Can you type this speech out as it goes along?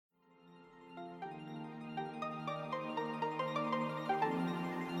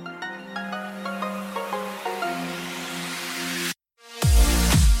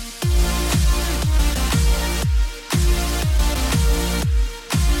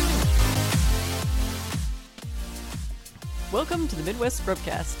Welcome to the Midwest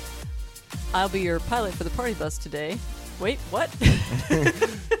Scrubcast. I'll be your pilot for the party bus today. Wait, what?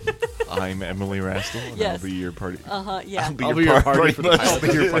 I'm Emily Rastel, and Yes. I'll be your party. Yeah. I'll be I'll your be your party party bus. bus. I'll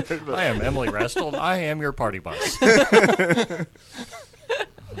be your I am Emily Rastel, and I am your party bus.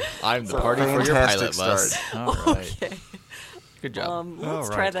 I'm the party for your fantastic pilot bus. All right. Okay. Good job. Let's All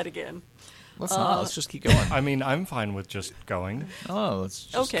try right. that again. Let's not. Let's just keep going. I mean, I'm fine with just going. Oh, let's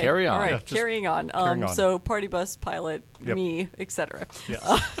just Okay. carry on. All right. Yeah, just carrying on. carrying on. So party bus, pilot, Yep. me, etc.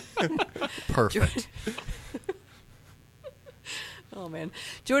 Yes. Perfect. Oh man.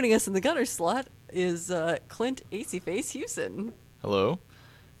 Joining us in the gunner slot is Clint Aceyface Hewson. Hello.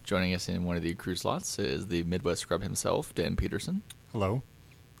 Joining us in one of the crew slots is the Midwest Scrub himself, Dan Peterson. Hello.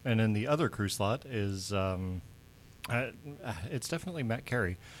 And in the other crew slot is, it's definitely Matt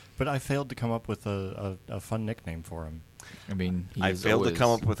Carey, but I failed to come up with a fun nickname for him. I mean, he I is failed to always- come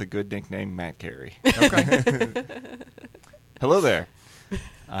up with a good nickname, Matt Carey. Okay. Hello there.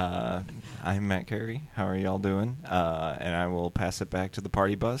 I'm Matt Carey. How are y'all doing? And I will pass it back to the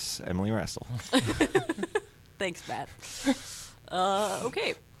party bus, Emily Rastel. Thanks, Matt.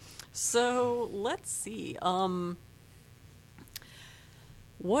 Okay. So let's see.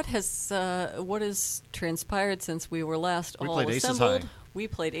 What has transpired since we were last We all played Aces assembled? High. We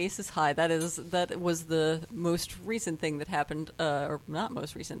played Aces High. That was the most recent thing that happened, or not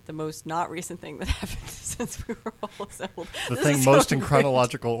most recent, the most not recent thing that happened since we were all assembled. The This thing is most so in great.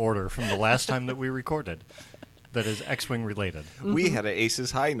 chronological order from the last time that we recorded that is X-Wing related. We had an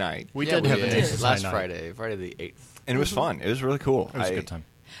Aces High night, We Yeah, did have an did. Aces High last night. Friday the 8th. and it was fun. It was really cool. It was a good time.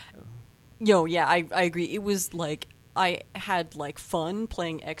 Yo, yeah, I agree. It was like I had like fun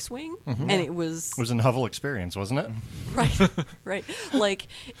playing X-Wing, and it was It was a novel experience, wasn't it? right, right. Like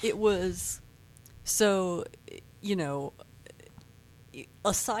it was. So,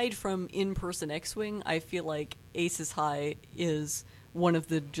 aside from in-person X-Wing, I feel like Aces High is one of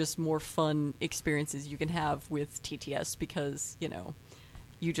the just more fun experiences you can have with TTS because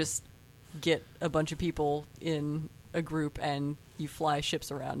you just get a bunch of people in a group and you fly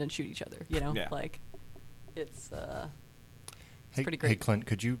ships around and shoot each other. Yeah. Like it's Hey, pretty great. Hey, Clint,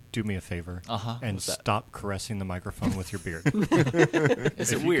 could you do me a favor and What's that? stop caressing the microphone with your beard?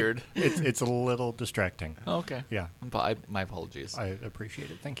 Is it weird? It's a little distracting. Oh, okay. Yeah, My apologies. I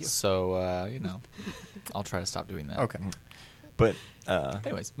appreciate it. Thank you. So, I'll try to stop doing that. Okay. But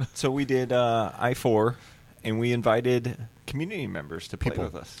Anyways. so we did I-4, and we invited community members to play People.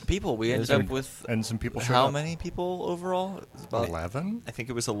 with us. People, we ended And- up with and some people showed how up. many people overall? It was about 11? I think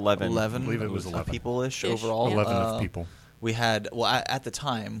it was 11. 11. I believe it was 11. People-ish Ish, overall. yeah. 11 of people. We had, at the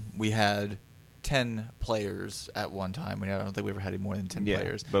time, we had 10 players at one time. I don't think we ever had any more than 10 Yeah,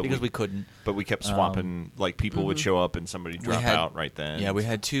 players but because we- we couldn't. But we kept swapping. Like people would show up and somebody drop had- out right then. Yeah, we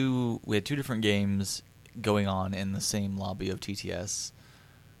had two different games going on in the same lobby of TTS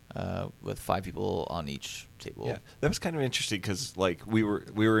with 5 people on each table. Yeah, that was kind of interesting because like we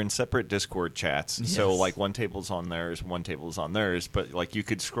were in separate Discord chats, so Yes. like one table's on theirs, one table's on theirs, but like you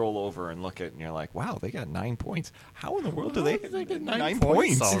could scroll over and look at, it and you're like, wow, they got 9 points. How in the world do they get 9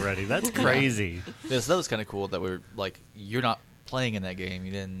 points already? That's crazy. Yeah, so that was kind of cool that we're like, you're not playing in that game.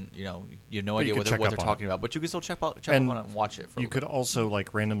 You didn't, you have no But you idea could what check they're up on talking it. about, but you can still check up And on it and watch it. For a You little could also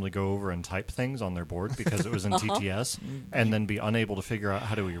like randomly go over and type things on their board because it was in TTS, and then be unable to figure out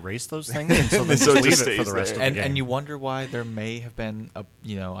how to erase those things, and so then So it just leave just it for the stays rest there. of the game. And you wonder why there may have been a,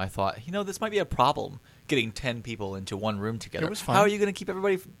 I thought, this might be a problem getting 10 people into one room together. It was fun. How are you going to keep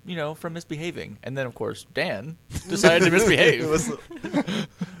everybody, from misbehaving? And then, of course, Dan decided to misbehave.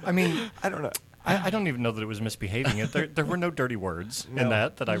 I mean, I don't know. I don't even know that it was misbehaving. There were no dirty words in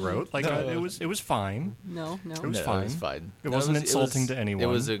that I wrote. Like No. it was fine. no. It was No, fine. It was fine. It No, wasn't insulting to anyone. It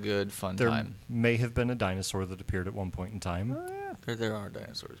was a good, fun There time. may have been a dinosaur that appeared at one point in time. There are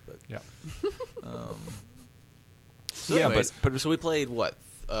dinosaurs, but Yeah. so Yeah, anyways, but so we played what?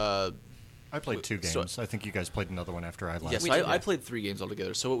 I played 2 So- games. I think you guys played another one after I left. Yes, We I, did, I yeah. played 3 games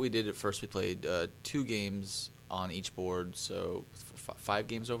altogether. So what we did at first, we played 2 games on each board, so 5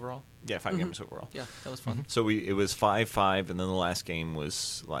 games overall. Yeah, 5 games overall. Yeah, that was fun. So it was 5-5, and then the last game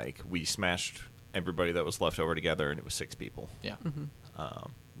was like we smashed everybody that was left over together, and it was 6 people. Yeah,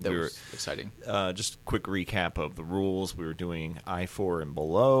 Um, that we was exciting. just a quick recap of the rules. We were doing I-4 and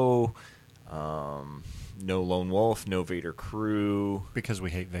below. No lone wolf, no Vader crew. Because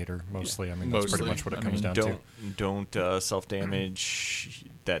we hate Vader mostly. I mean, that's pretty Mostly. much what it I comes mean, down to. Don't self damage.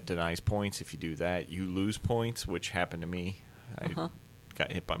 That denies points. If you do that, you lose points, which happened to me. I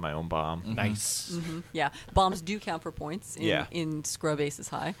got hit by my own bomb. Nice. Yeah, bombs do count for points in, Yeah. in Scrub Aces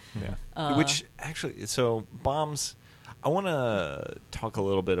High. Yeah. Which actually, so bombs. I want to talk a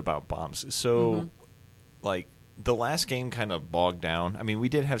little bit about bombs. So, like the last game kind of bogged down. I mean, we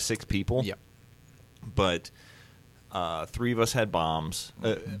did have 6 people. Yep. But 3 of us had bombs.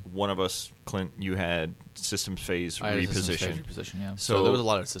 One of us, Clint, you had systems phase I had a systems phase reposition. reposition, yeah. So So there was a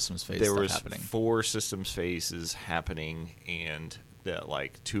lot of systems phase There stuff was happening. 4 systems phases happening, and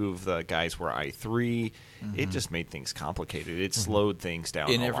like 2 of the guys were I3. It just made things complicated. It slowed things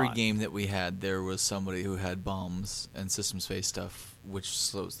down. In a every lot. game that we had, there was somebody who had bombs and systems phase stuff, which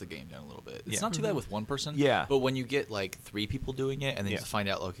slows the game down a little bit. It's Yeah. not too bad with one person. Yeah. But when you get like 3 people doing it, and then Yeah. you find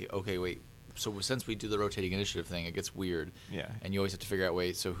out, okay, wait. So since we do the rotating initiative thing, it gets weird. Yeah. And you always have to figure out,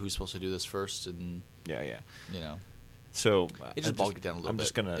 wait, so who's supposed to do this first? And Yeah. you know, So it just bogged it down a little I'm bit.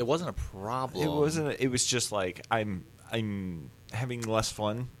 just gonna. It wasn't a problem. It wasn't. It was just like I'm having less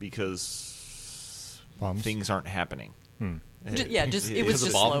fun because Bombs? things aren't happening. It was the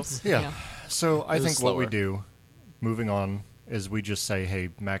just bombs? slow. Yeah. So I It was think what we slower. do, moving on, is we just say, hey,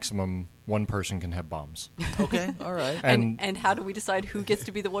 maximum one person can have bombs. Okay, all right. And how do we decide who gets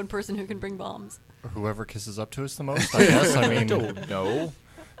to be the one person who can bring bombs? Whoever kisses up to us the most, I guess. I mean, don't know.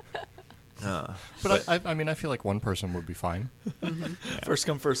 but I mean, I feel like one person would be fine. First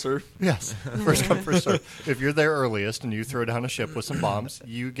come, first serve. Yes. First come, first serve. If you're there earliest and you throw down a ship with some bombs,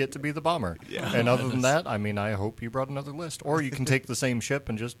 you get to be the bomber. Yeah. And other than that, I mean, I hope you brought another list. Or you can take the same ship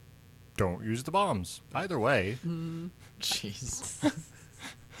and just don't use the bombs. Either way, Jeez.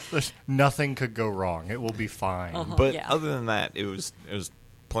 nothing could go wrong. It will be fine. But yeah. other than that, it was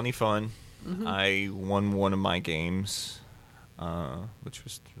plenty fun. I won one of my games, which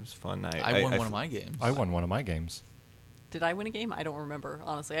was fun. I won one of my games. I won one of my games. Did I win a game? I don't remember,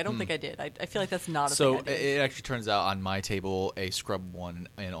 honestly. I don't think I did. I feel like that's not a So thing I did. it actually turns out on my table, a scrub won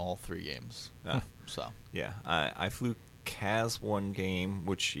in all 3 games. So Yeah, I flew Kaz one game,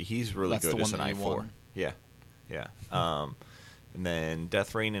 which he's really That's the good as one an that you I4. won? Yeah. And then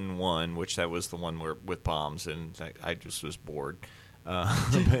Death Rain in one, which that was the one where with bombs, and I just was bored.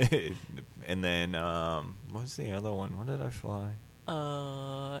 And then what was the other one? What did I fly?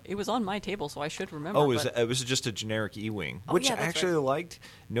 It was on my table, so I should remember. Oh, but- it was just a generic E-wing, Oh, which yeah, I that's actually right. liked.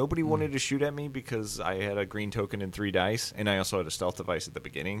 Nobody wanted to shoot at me because I had a green token and 3 dice, and I also had a stealth device at the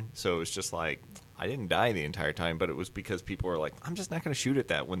beginning. So it was just like I didn't die the entire time, but it was because people were like, "I'm just not going to shoot at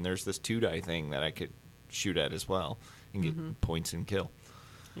that when there's this 2 die thing that I could shoot at as well and get points and kill."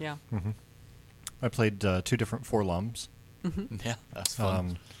 Yeah. I played 2 different Forlums. yeah, that's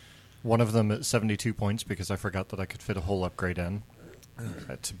fun. One of them at 72 points because I forgot that I could fit a whole upgrade in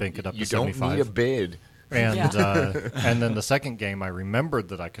to bank it up to 75. bid. And Yeah. and then the second game, I remembered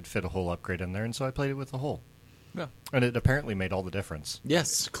that I could fit a whole upgrade in there, and so I played it with the whole. Yeah. And it apparently made all the difference.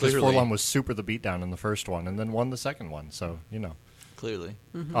 Yes, Because clearly. Forlum was super the beatdown in the first one, and then won the second one. So Clearly.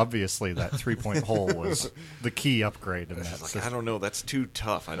 obviously that 3-point hole was the key upgrade in that. Like, system. I don't know. That's too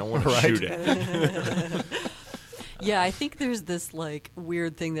tough. I don't want to Right. shoot at it. Yeah, I think there's this like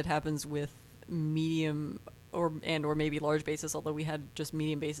weird thing that happens with medium or maybe large bases, although we had just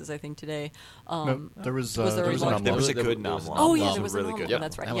medium bases I think today. No, there was was there there a was large an There was a anomaly. good There was nom. Oh yeah, Nom there was was really a good. normal Yep, one,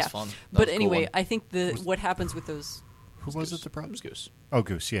 that's right. that Yeah. was fun. That But was a cool anyway, one. I think what happens with those Who was it that brought? It was Goose. Oh,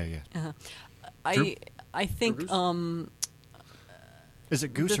 Goose. Yeah. Drew? I think Goose? Is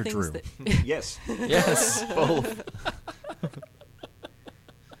it Goose the or things Drew? that- Yes. Yes, both.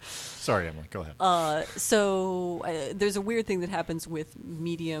 Sorry, Emily. Go ahead. There's a weird thing that happens with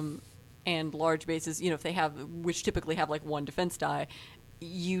medium and large bases. You know, if they have, which typically have like 1 defense die,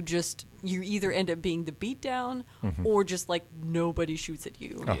 you either end up being the beatdown or just like nobody shoots at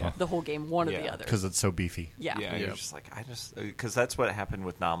you Uh-huh. the whole game, one or Yeah. the other. Because it's so beefy. Yeah. Yeah, Yeah. you're just like because that's what happened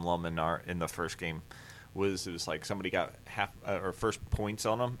with Namlum in the first game. It was like somebody got half or first points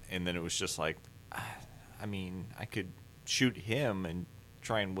on him, and then it was just like, I mean, I could shoot him and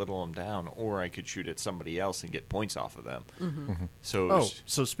try and whittle him down, or I could shoot at somebody else and get points off of them. So it Oh, was,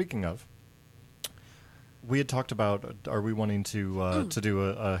 so speaking of, we had talked about are we wanting to do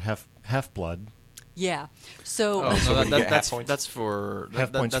a half blood Yeah. So Oh, no, So that, you get that's half points? that's for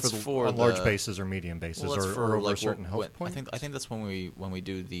half that, points that's for, on the, large bases or medium bases well, that's or for, over like, a certain health what- point? I think that's when we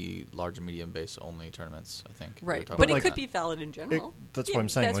do the large and medium base only tournaments. I think we were right, talking but about it could that. be valid in It- general. that's Yeah, what I'm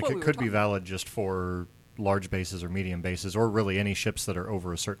saying. that's Like what it we were could be talking- valid just for large bases or medium bases, or really any ships that are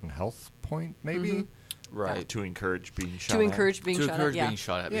over a certain health point, maybe. right to encourage being shot. to at. encourage being to shot encourage at. Yeah. being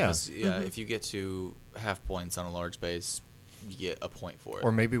shot at Yeah. because if you get to half points on a large base, you get a point for it.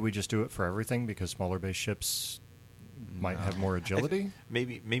 Or maybe we just do it for everything because smaller base ships might have more agility.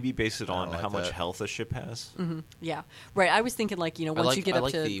 Maybe base it I on don't like how much that. health a ship has. Yeah, right. I was thinking like once you get up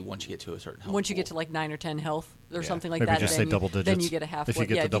to once you get to a certain health once you get to pool. like 9 or 10 health or Yeah. something like Maybe that, just then say double then digits. you get a half If you blood.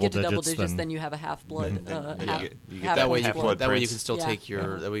 get Yeah, to if you get to double double digits, digits, then- then you have a half blood. Then you half, get half that way blood you Half-Blood that way you Prince. can still Yeah. take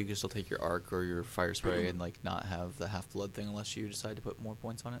your that way you can still take your arc or your fire spray and like not have the half blood thing unless you decide to put more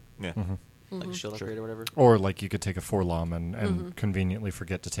points on it, Yeah. like a shield upgrade or whatever. Or like you could take a 4-lom and conveniently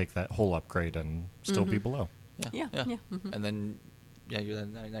forget to take that whole upgrade and still be below. Yeah, yeah, mhm. And then now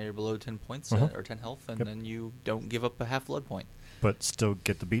you're below 10 points Mhm. or 10 health, and Yep. then you don't give up a half blood point. But still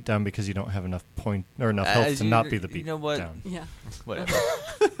get the beat down because you don't have enough point or enough health to not be the beat You know what? down. Yeah. Whatever.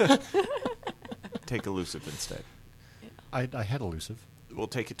 Take elusive instead. I had elusive. We'll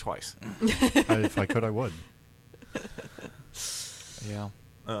take it twice. If I could, I would. Yeah.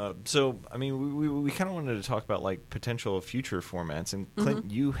 So, I mean, we kind of wanted to talk about like potential future formats, and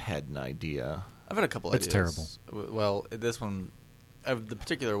Clint, you had an idea. I've had a couple It's ideas. terrible. Well, this one, the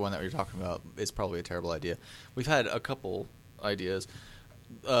particular one that we're talking about is probably a terrible idea. We've had a couple ideas.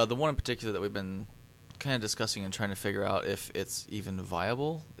 The one in particular that we've been kind of discussing and trying to figure out if it's even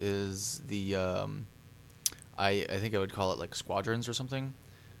viable is the, I think I would call it like Squadrons or something,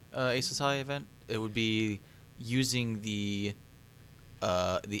 Aces High event. It would be using the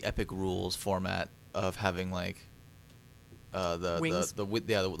Epic Rules format of having like Wings? the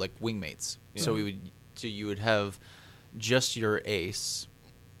like wingmates. Yeah. So you would have just your ace,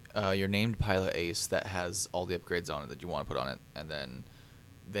 your named pilot ace that has all the upgrades on it that you want to put on it, and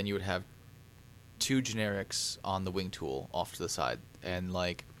then you would have two generics on the wing tool off to the side, and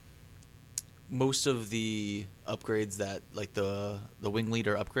like most of the upgrades that like the wing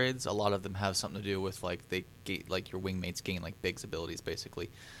leader upgrades, a lot of them have something to do with like like your wingmates gain like Biggs abilities basically,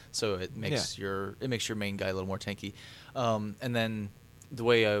 so it makes your main guy a little more tanky, and then the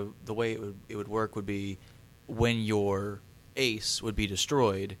way it would work would be when your ace would be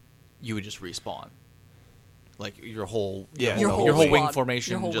destroyed, you would just respawn. Like your whole Yeah. Your whole wing squad,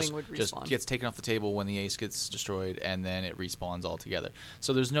 formation your whole just wing would just respawn. gets taken off the table when the ace gets destroyed, and then it respawns all together.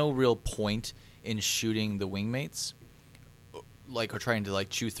 So there's no real point in shooting the wingmates, like or trying to like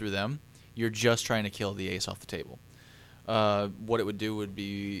chew through them. You're just trying to kill the ace off the table. What it would do would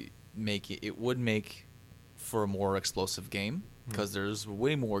be it would make for a more explosive game because there's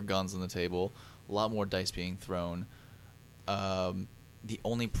way more guns on the table, a lot more dice being thrown. The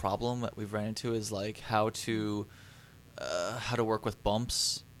only problem that we've ran into is like how to work with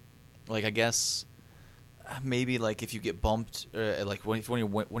bumps. Like I guess maybe like if you get bumped, like when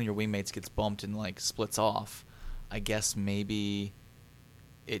one of your wingmates gets bumped and like splits off, I guess maybe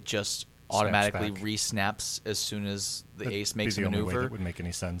it just Snaps automatically back. re-snaps as soon as the That'd ace makes be a the only maneuver. way that would make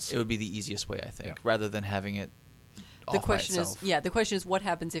any sense. It would be the easiest way, I think, Yeah. rather than having it. The off by question is, itself. the question is, what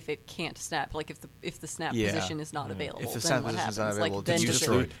happens if it can't snap? Like if the snap Yeah. position is not available, If the then snap what position is happens? not available, like, then then you does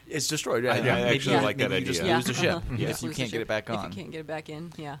destroy it- it. It's destroyed. I actually Yeah. like that maybe you idea. just lose the ship uh-huh. if Just you lose can't the get ship. it back on. If you can't get it back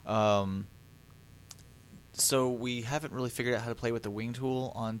in, yeah. So we haven't really figured out how to play with the wing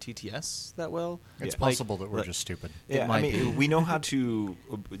tool on TTS that well. It's Yeah. possible that we're Like- just stupid. Yeah, I might mean, be. we know how to,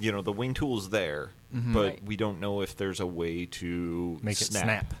 the wing tool's there, Mhm. but Right. we don't know if there's a way to Make it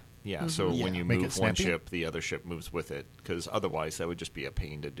snap. Yeah, so Yeah. when you Make it move one snappy? ship, the other ship moves with it, because otherwise that would just be a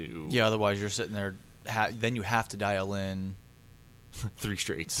pain to do. Yeah, otherwise you're sitting there. Then you have to dial in. 3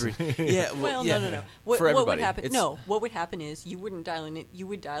 straights. Yeah, Well, yeah. no. For What would everybody. happen? It's- No, what would happen is you wouldn't dial in. You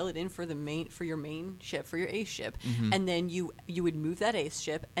would dial it in for your main ship, for your ace ship, Mm-hmm. and then you would move that ace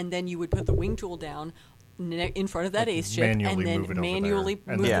ship, and then you would put the wing tool down in front of that Like ace ship, manually and then move it over manually there.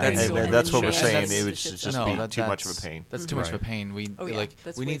 And move Yeah, the wing and tool, then and that's then what we're manually saying. move It the would ship just down. be too much of a pain. That's too much of a Right. pain. We Oh, yeah, like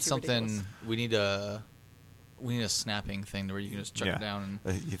that's we way need too something. ridiculous. We need a snapping thing where you can just chuck it down.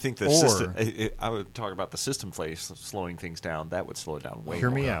 And, You think the Or- system? I would talk about the system play slowing things down. That would slow it down way Hear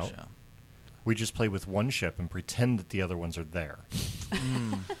more. me out. Yeah. We just play with one ship and pretend that the other ones are there.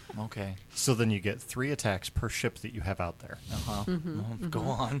 Okay. So then you get 3 attacks per ship that you have out there. Uh-huh. Mm-hmm, Well, go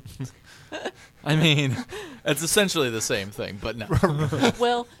on. I mean, it's essentially the same thing, but no.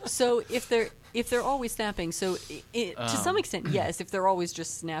 Well, so if they're always snapping, so to some extent, yes. If they're always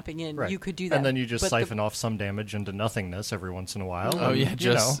just snapping in, Right. you could do that. And then you just But siphon off some damage into nothingness every once in a while. Oh and, yeah, you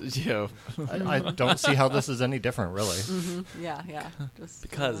just know, I don't see how this is any different, really. Yeah. Just,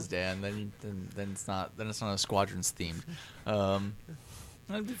 because Dan, then it's not a squadrons themed.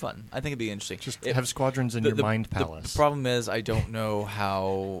 That'd be fun. I think it'd be interesting. Just have squadrons in your mind palace. The problem is I don't know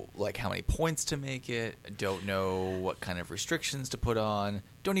how many points to make it. I don't know what kind of restrictions to put on.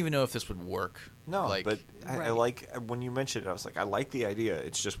 Don't even know if this would work. No, like, but I Right. like when you mentioned it. I was like, I like the idea.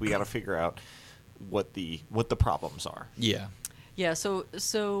 It's just we got to figure out what the problems are. yeah. Yeah, so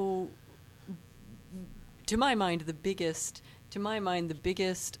to my mind, the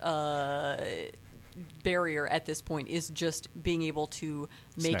biggest barrier at this point is just being able to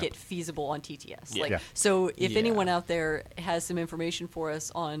make Snap. it feasible on TTS. Yeah. Like, Yeah. so if Yeah. anyone out there has some information for us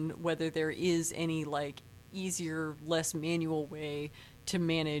on whether there is any like easier, less manual way to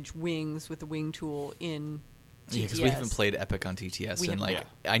manage wings with the wing tool in TTS. Because we haven't played Epic on TTS, We and haven't. like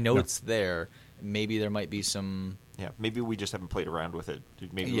I know No. it's there. Maybe there might be some. Yeah, maybe we just haven't played around with it.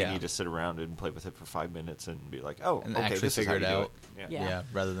 Maybe Yeah. we need to sit around and play with it for 5 minutes and be like, oh, And okay, actually this is how figure it you do out. Yeah. Yeah.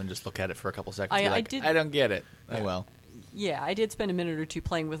 rather than just look at it for a couple seconds. I- and be I like, did- I don't get it. Yeah. Oh well. Yeah, I did spend a minute or two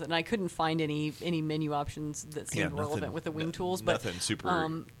playing with it, and I couldn't find any menu options that seemed nothing- relevant with the wing tools. But nothing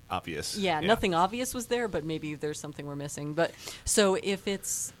super obvious. Yeah, nothing obvious was there, but maybe there's something we're missing. But so if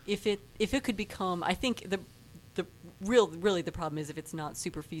it could become, I think the really the problem is if it's not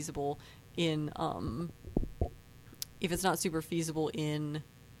super feasible in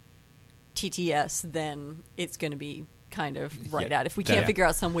TTS, then it's going to be kind of right Yeah. out. If we can't Yeah. figure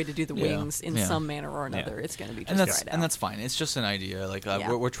out some way to do the Yeah. wings in Yeah. some manner or another, Yeah. it's going to be just And that's right out. and that's fine. It's just an idea. Like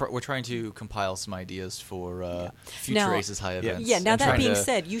Yeah. we're trying to compile some ideas for future Now- Aces High events. Yeah. Now and that trying being to-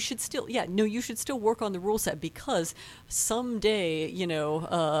 said, you should still work on the rule set because someday,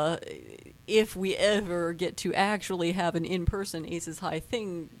 if we ever get to actually have an in-person Aces High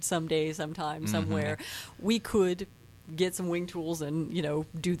thing someday, sometime, somewhere, we could get some wing tools and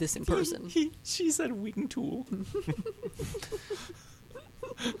do this in person. she said wing tool.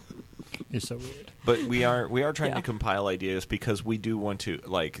 You're so weird. But we are trying Yeah. to compile ideas because we do want to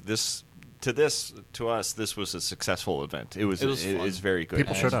like this. To us, this was a successful event. It was fun. very good.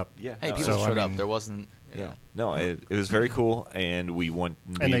 People showed up. Yeah. Hey, no, people So, I showed up. mean- There wasn't. Yeah. No, it was very cool, and we want.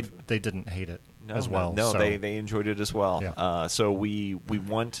 And we've- they didn't hate it No, as well. No, so. they enjoyed it as well. Yeah. So we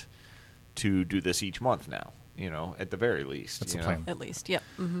want to do this each month now. At the very least. That's the you know? plan. At least, yep.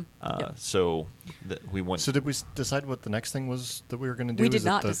 Mm-hmm. Yep. So we want. So did we decide what the next thing was that we were going to do? We did Is it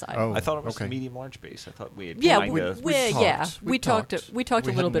not the- decide. Oh, I thought it was okay. medium large base. I thought we had. Yeah, kinda- we We talked a little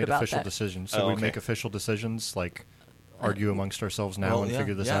hadn't bit made about official that. decisions. So Oh, we okay. make official decisions, like argue amongst ourselves now Well, and yeah,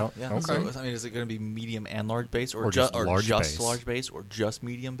 figure this yeah, out. Yeah. Okay. So, I mean, is it going to be medium and large base, Or just large base? large base, or just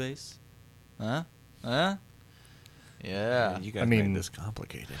medium base? Huh? Yeah. You guys I mean- made this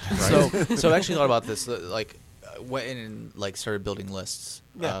complicated. So I actually thought about this. Went in and started building lists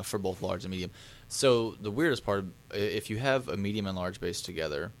Yeah. for both large and medium. So the weirdest part, if you have a medium and large base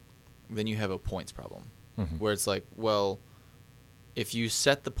together, then you have a points problem, where it's like, well, if you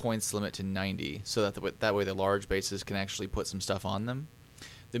set the points limit to 90, so that way the large bases can actually put some stuff on them,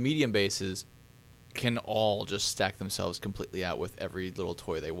 the medium bases can all just stack themselves completely out with every little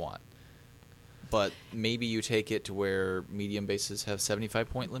toy they want. But maybe you take it to where medium bases have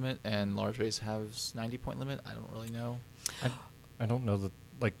 75-point limit and large base has 90-point limit. I don't really know. I don't know that.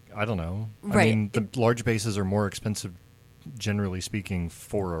 Like, I don't know. I Right. mean, the large bases are more expensive, generally speaking,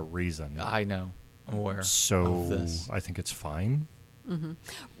 for a reason. I know. I'm aware of So this. I think it's fine.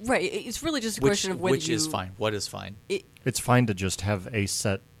 Right. It's really just a Which question of whether is fine? What is fine? It's fine to just have a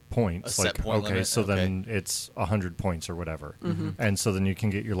set points. A set point okay, limit, so okay. then it's 100 points or whatever. And so then you can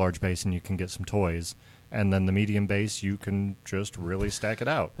get your large base and you can get some toys. And then the medium base, you can just really stack it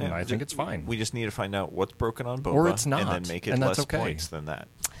out. And Yeah, I think it's fine. We just need to find out what's broken on Boba, Or it's and not, then make it and that's less okay. points than that.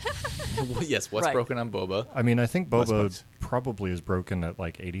 Yes, what's Right. broken on Boba? I mean, I think Less Boba points. probably is broken at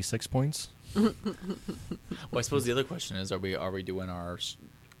like 86 points. Well, I suppose the other question is, are we doing our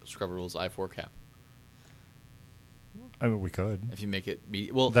Scrub Rules I4 cap? I mean, we could. If you make it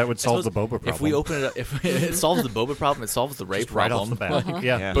well, That would I solve suppose the Boba If we problem. open it up, if it solves the Boba problem, it solves the Ray Just right problem. off the bat.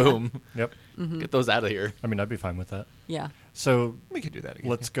 Yeah. Yeah. Boom. Yep. Get those out of here. I mean, I'd be fine with that. Yeah. So We could do that again.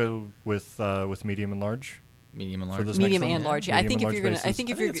 let's go with medium and large. Medium and For large. this Medium next one? and large. Yeah, I Medium think and if you're large gonna, I bases. think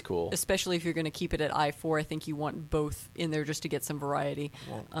if I think you're, it's cool. especially if you're gonna keep it at I4, I think you want both in there just to get some variety.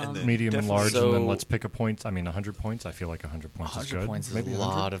 Well, and then Medium and definitely- large, and then So- let's pick a point. I mean, 100 points. I feel like 100 points is 100 good. points is Maybe a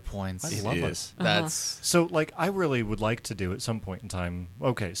 100. lot of points. I It love it. is. That's So, like, I really would like to do at some point in time.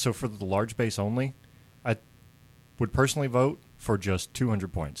 Okay, so for the large base only, I would personally vote for just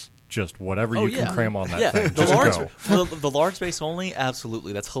 200 points. Just whatever you can cram on that thing. The Just large, go. for the large base only,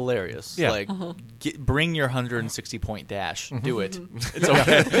 absolutely. That's hilarious. Yeah. Like, bring your 160-point dash. Do it. It's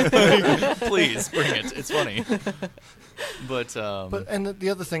okay. Please bring it. It's funny. But And the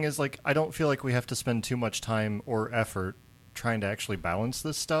other thing is, like, I don't feel like we have to spend too much time or effort trying to actually balance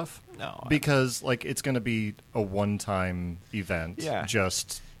this stuff. No, Because, like, it's going to be a one-time event. Yeah.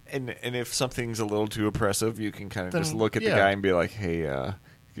 Just And if something's a little too oppressive, you can kind of Then, just look at the yeah. guy and be like, "Hey,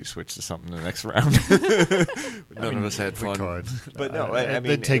 You switch to something the next round. None of us had We fun. could. But no, I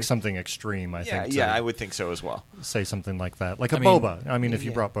mean, it'd take something extreme, I think. Yeah, to I would think so as well. say something like that, like a I mean, boba. I mean, if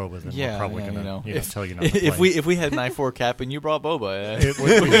you yeah. brought boba, then Yeah, we're probably yeah, gonna if, tell you not to if play. we had an I4 cap and you brought boba, It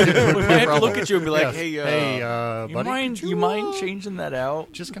would be- it would I be a have to look problem. at you and be like, Yes. hey, hey, buddy, could you mind changing that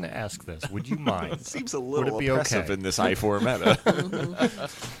out? Just gonna ask this. Would you mind? Seems a Would little it be oppressive okay? in this I4 meta.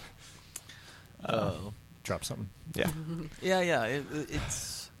 Oh. Drop something. Yeah. Yeah.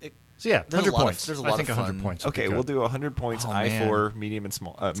 So yeah, There's a 100 lot of- points. there's a I lot think of 100 fun. points. would be Okay, good. we'll do 100 points. Oh, I4, medium and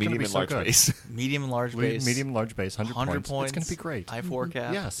small, medium be and so large good. base. medium and large base. medium, large base, 100 points. It's gonna be great. I4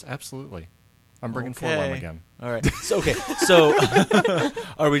 cap. Yes, absolutely. I'm bringing Okay. Forlom again. All right. So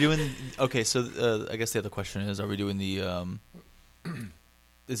are we doing? Okay. So I guess the other question is: are we doing the?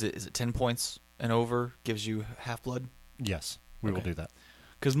 Is it 10 points and over gives you half blood? Yes, we will Okay. do that.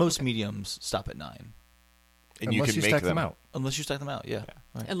 Because most mediums stop at 9, And you Unless can you make stack them out. unless you stack them out. Yeah.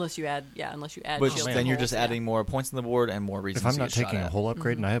 Right. Unless you add Which shields then and you're holes, just yeah. adding more points on the board and more reasons. If I'm to not get shot taking a at. whole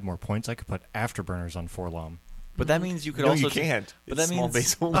upgrade and I have more points, I could put afterburners on Forlom. But that means you could No, also you can't. But It's that small means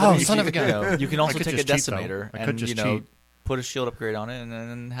base only. Oh, son of a you gun. know, you can I also could take a just cheat, though. decimator I could and just cheat. put a shield upgrade on it and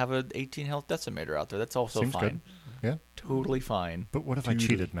then have an 18 health decimator out there. That's also Seems fine. good. Yeah. Totally fine. But what if I Dude.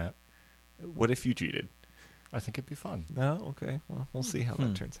 cheated, Matt? What if you cheated? I think it'd be fun. No, okay. Well, we'll see how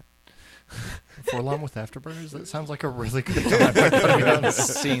that turns out. Forlom with afterburners? That sounds like a really good time. I gotta be honest.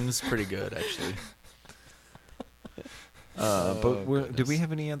 Seems pretty good, actually. But do goodness. we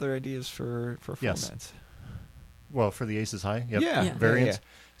have any other ideas for Yes. formats? Well, for the Aces High, yep. Yeah. Yeah. Variants. Yeah.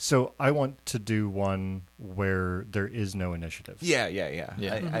 So I want to do one where there is no initiative. Yeah. Yeah.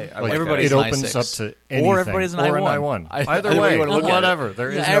 I Like, like everybody's it an opens I6. up to anything. Or everybody's an or I1. an I1. Either Either way way, you wanna look at it. whatever. There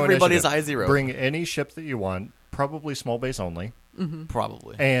is no Everybody's initiative. I0. Bring any ship that you want, probably small base only,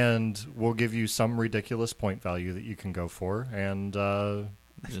 Probably. and we'll give you some ridiculous point value that you can go for, and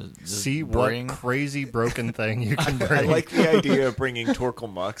Just see bring- what crazy broken thing you can bring. I like the idea of bringing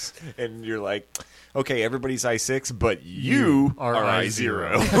Torkel Mux, and you're like, okay, everybody's I6, but you are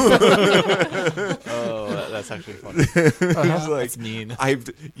I0. Oh, that's actually funny. He's like, That's mean.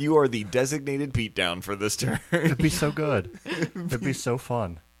 you are the designated beatdown for this turn. It'd be so good. It'd be so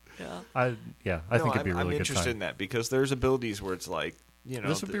fun. Yeah. I think it'd be a really I'm good interested time. in that because there's abilities where it's like,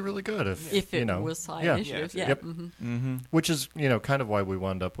 This would be really good If you it know, was high yeah. initiative, yeah. Yep. Mm-hmm. Which is, kind of why we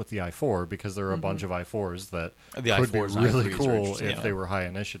wound up with the I4, because there are a bunch of I4s that The could be I4s and really I3s are cool interesting, if yeah. they were high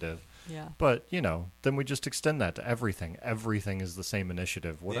initiative. Yeah. But, then we just extend that to everything. Everything is the same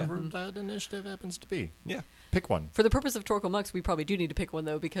initiative, whatever that initiative happens to be. Yeah. Pick one. For the purpose of Torkel Mux, we probably do need to pick one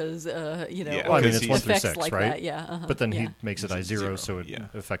though, because Yeah. Well, I mean, because it's 1 through effects 6, like right? that, yeah. Uh-huh. But then yeah. he makes it I0, Zero, so it yeah.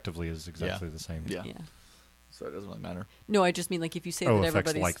 effectively is exactly the same. Yeah. Yeah. So it doesn't really matter. No, I just mean like if you say Oh, that effects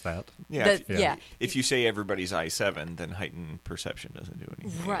everybody's like that. Yeah, that- if, yeah. if you say everybody's I7, then heightened perception doesn't do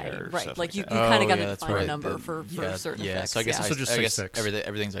anything. Right, or right. stuff Like you that. kind of got to that's define a right. number for certain yeah, effects. so I guess yeah. So just I say guess 6.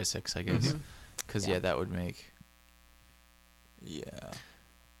 everything's I6, I guess. Because Yeah. that would make. Yeah.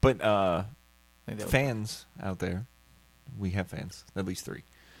 But I think that would- fans out there, we have fans, at least 3.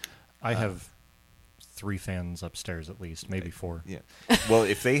 I have 3 fans upstairs at least, maybe 4. Yeah. Well,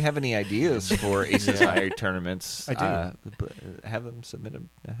 if they have any ideas for Aces High tournaments, I do. Have them submit them.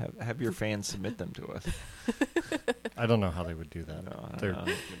 Have your fans submit them to us. I don't know how they would do that. No, I They're- don't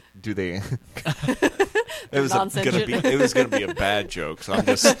know. Do they? It was non-sentient. gonna be a bad joke, so I'm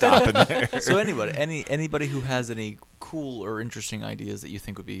just stopping there. So anybody who has any cool or interesting ideas that you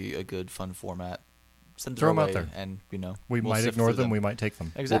think would be a good fun format, send Throw it 'em out away, there. and we we'll might sift ignore through them, we might take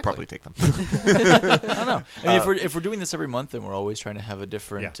them. Exactly. We'll probably take them. I don't know. I mean, if we're doing this every month and we're always trying to have a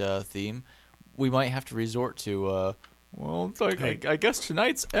different theme, we might have to resort to. Well, it's like Hey. I guess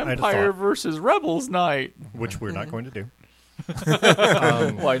tonight's had a Empire thought. versus Rebels night. Which we're not going to do.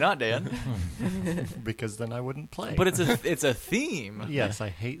 Why not, Dan? Because then I wouldn't play. But it's a theme. Yes, I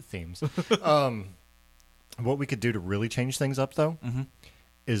hate themes. What we could do to really change things up, though,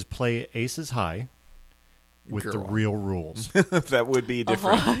 is play Aces High with the Girl. real rules. That would be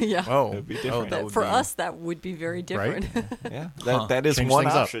different. yeah. Oh, It'd be different. that would For be- us, that would be very different. Yeah, Huh. that is Change one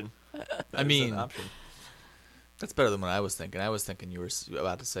things up. option. I mean, an option. that's better than what I was thinking. I was thinking you were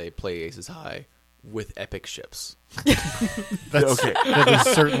about to say play Aces High with epic ships. That's, Okay. That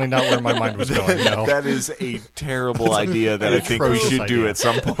is certainly not where my mind was going. No. That is a terrible idea that I think we atrocious should do idea. at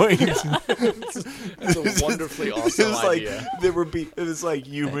some point. That's a wonderfully It awesome was like it was like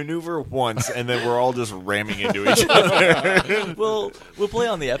you maneuver once and then we're all just ramming into each other. we'll play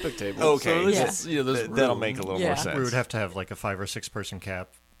on the epic table. Okay. so there's Yeah. just, there's That'll room. make a little Yeah. more sense. We would have to have like a 5 or 6 person cap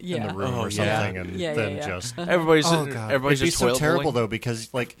Yeah. the room Oh, or yeah. something, and Yeah, then yeah. just. Everybody's Oh just, god, everybody's it'd be just so toilet terrible bowling. though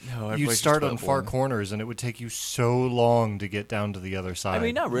because like No, you'd everybody's start just on toilet far bowling. corners and it would take you so long to get down to the other side. I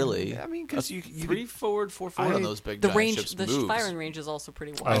mean, not really. I mean, 'cause you 3 forward, 4 forward on those big The giant range, ships the moves. firing range is also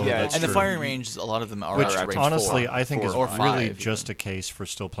pretty Oh, wide. Yeah, that's and the true. firing range, a lot of them are Which at range honestly 4, I think is or really 5 just even. a case for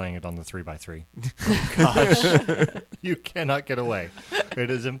still playing it on the 3x3. Gosh. You cannot get away. It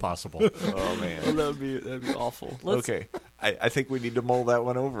is impossible. Oh man. that'd be awful. Okay, I think we need to mull that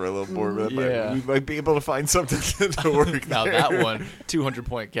one over a little more. But Yeah. we might be able to find something to work. Now there. that one,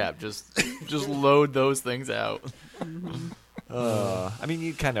 200-point cap. Just load those things out. I mean,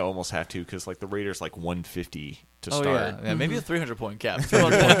 you kind of almost have to because like the Raiders like 150 to Oh start. yeah, maybe a 300-point cap.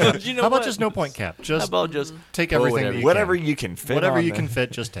 200-point cap. You know How about what? just no point cap? How Just about just take Oh, everything whatever. that you Whatever can. you can fit. Whatever on you the- can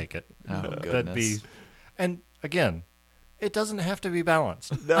fit, just take it. Oh, That'd be, goodness. and again, it doesn't have to be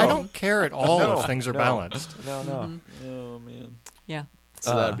balanced. No. I don't care at all No, if things are no. balanced. No, no. Oh man. Yeah.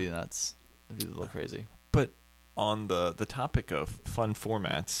 So that'd be nuts. That'd be a little crazy. But on the topic of fun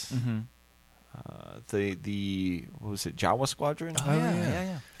formats, Mm-hmm. the what was it, Jawa Squadron? Oh,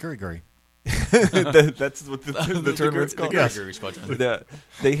 yeah. Guri Guri. That's what the tournament's called. Yes.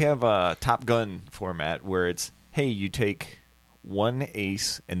 They have a Top Gun format where it's, hey, you take one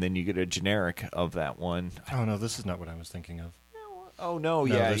ace and then you get a generic of that one. Oh no, this is not what I was thinking of. Oh no, No,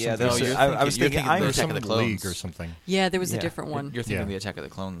 yeah, there's yeah. something there's- else. I was You're thinking, thinking I'm There's Attack some of the Clones. league or something. Yeah, there was Yeah. a different one. You're thinking Yeah. of the Attack of the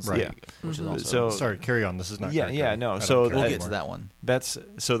Clones Right. league, which is Mhm. also. So- Sorry, carry on. This is not. Yeah, Guri yeah, Guri. no, I don't so care we'll get anymore. to that one.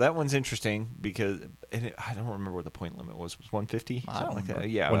 that one's interesting because I don't remember what the point limit was. Was 150? I don't Something like that. remember.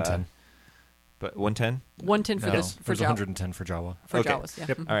 Yeah, 110. but 110. 110 for No. this for There's Jawa. 110 for Jawa. For Okay. Jawas, yeah.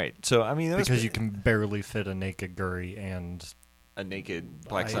 Yep. Mhm. All right, so I mean, that was Because you can barely fit a naked Guri and a naked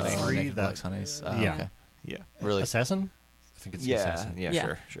Black I Sun Ace. agree. Naked that- Black Sun Ace. yeah. Okay. Yeah, Really? Assassin. I think it's the yeah, Assassin. yeah,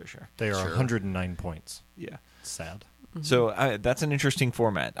 Yeah. sure. They are Sure. 109 points. Yeah. Sad. So that's an interesting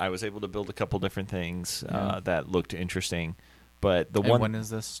format. I was able to build a couple different things that looked interesting, but the And one when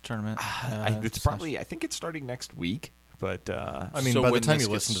is this tournament? it's probably I think it's starting next week. But I mean, So by the when time this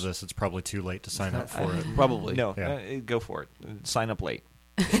you listen gets- to this, it's probably too late to sign up for it. Probably. no, Yeah. go for it. Sign up late.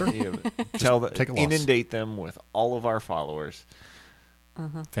 You take a loss. inundate them with all of our followers.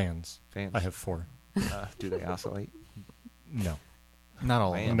 Fans. Fans. I have 4. Do they oscillate? No, Not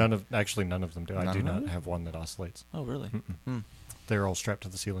all of Man. them. none of them do. I None do of not them? have one that oscillates. Oh, really? They're all strapped to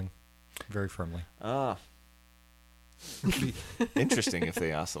the ceiling, very firmly. Ah. It'd be interesting if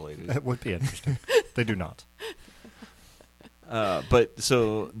they oscillated. It would be interesting. They do not. But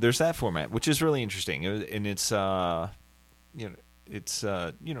so there's that format, which is really interesting, and it's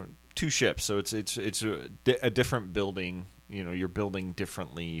two ships, so it's a different building. You're building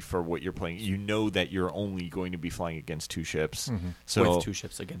differently for what you're playing. You know that you're only going to be flying against 2 ships. So With 2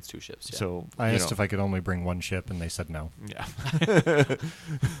 ships against 2 ships. Yeah. so I asked if I could only bring one ship, and they said no. yeah. I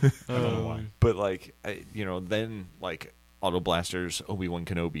don't know why. But then like Auto Blasters Obi-Wan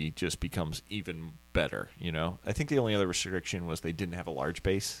Kenobi just becomes even better. I think the only other restriction was they didn't have a large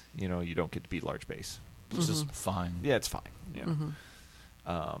base. You don't get to be large base. Which is fine. Yeah, it's fine.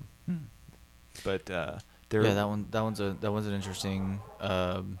 Yeah. But there. Yeah, that one's an interesting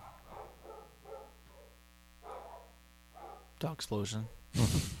dog explosion.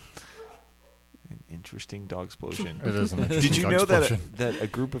 An interesting dog explosion. It is an Did interesting you dog know explosion. that a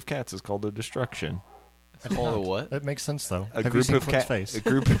group of cats is called a destruction? Call it what? It makes sense though. A Have you group seen of Clint's cat. face? A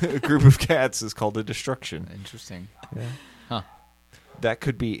group of cats is called a destruction. Interesting. Yeah. Huh. That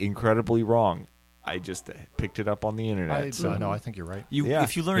could be incredibly wrong. I just picked it up on the internet. No, I think you're right.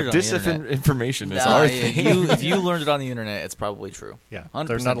 If you learned it on the internet, Disinformation is Nah, our yeah, thing. if you learned it on the internet, it's probably true. Yeah, 100%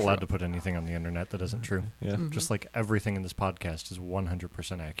 they're not allowed true. to put anything on the internet that isn't true. Yeah. Just like everything in this podcast is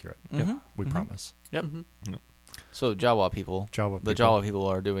 100% accurate. We promise. Yep. So Jawa people, Jawa the people. Jawa people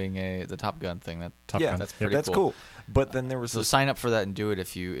are doing the Top Gun thing. That Top Yeah, Gun. that's Yep. pretty That's cool. But then there was So this. sign up for that and do it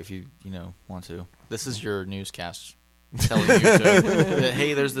if you want to. This is your newscast telling you that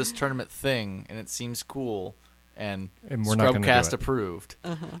hey, there's this tournament thing and it seems cool and we're not gonna do Scrubcast it. approved.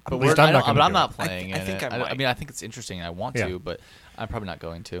 At But least I'm not but gonna I'm do not it. playing. I in think it. I might. mean, I think it's interesting. And I want Yeah. to, but I'm probably not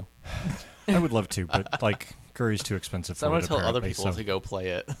going to. I would love to, but like Guri's too expensive So I'm for going it. to tell other apparently, people so- to go play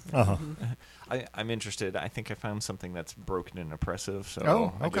it. Uh-huh. I'm interested. I think I found something that's broken and oppressive. So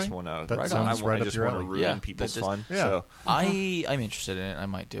Oh, I just okay. want to. That Right sounds on. right I up just your want to alley. ruin Yeah, people's that just- fun. Yeah. So I'm interested in it. I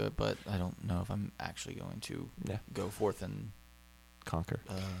might do it, but I don't know if I'm actually going to Yeah. go forth and conquer.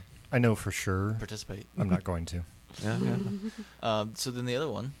 I know for sure participate. I'm not going to. Yeah. So then the other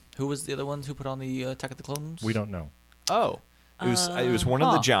one, who was the other ones who put on the Attack of the Clones? We don't know. Oh, It was one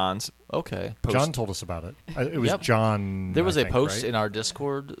of the Huh. Johns. okay. Post- John told us about it. It was Yep. John. There was I a think, post right? in our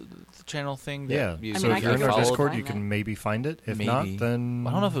Discord channel thing? Yeah. That you So I if mean, you're in our follow Discord, find you that. can maybe find it. If Maybe. not, then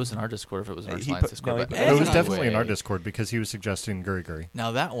I don't know if it was in our Discord, if it was in our He Science put- Discord. no, he but put- it was anyway, definitely in our Discord because he was suggesting Guri Guri.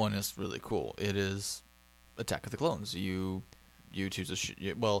 Now that one is really cool. It is Attack of the Clones. You choose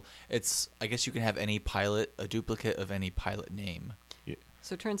a well, it's I guess you can have any pilot, a duplicate of any pilot name.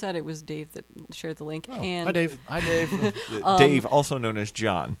 So it turns out it was Dave that shared the link. Oh, and hi, Dave. Hi, Dave. Dave, also known as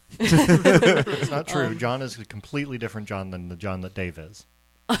John. It's not true. John is a completely different John than the John that Dave is.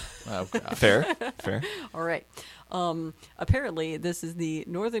 Oh, gosh. Fair. All right. Apparently, this is the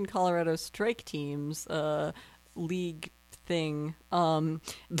Northern Colorado Strike Team's league thing, and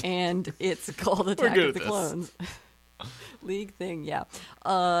it's called Attack good of the at this. Clones. League thing, yeah.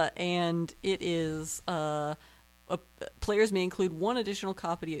 And it is players may include one additional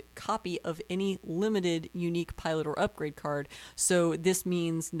copy of any limited unique pilot or upgrade card. So this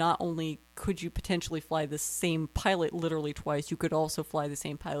means not only could you potentially fly the same pilot literally twice, you could also fly the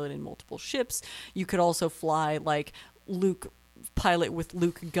same pilot in multiple ships. You could also fly like Luke pilot with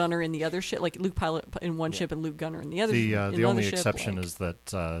Luke Gunner in the other ship, like Luke pilot in one ship and Luke Gunner in the other. The only exception is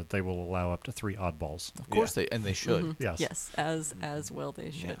that they will allow up to 3 oddballs. Of course they should. Mm-hmm. Yes. Yes, as well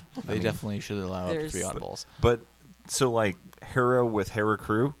they should. They definitely should allow up to There's- 3 oddballs. But so like Hera with Hera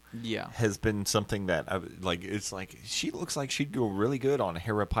Crew Yeah. has been something that it's like she looks like she'd go really good on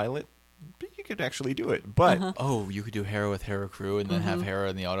Hera Pilot, but you could actually do it. But Oh, you could do Hera with Hera Crew and then have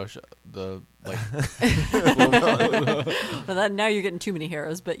Hera in the But now you're getting too many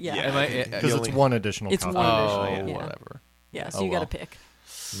heroes, but yeah. Yeah. Am I? Because it's only- one additional It's copy. one Oh, additional, yeah. whatever. Yeah, so Oh, you got well. to pick.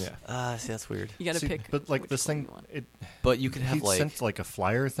 yeah. See, that's weird. You got to See, pick. but like which this one thing, you want. But you could have he sent like a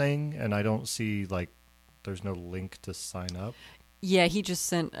flyer thing, and I don't see like there's no link to sign up. Yeah, he just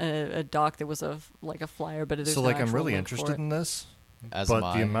sent a doc that was like a flyer, but there's So no like I'm actual really link for interested it. in this, As but am the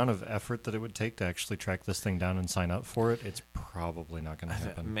I. amount of effort that it would take to actually track this thing down and sign up for it, it's probably not going to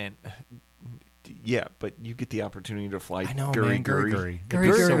happen. Man, yeah, but you get the opportunity to fly I know, Guri man. Guri Guri. Guri. Guri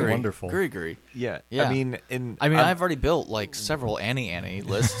It's so Guri. wonderful. Guri. Yeah. Yeah. I mean, I've already built like several Annie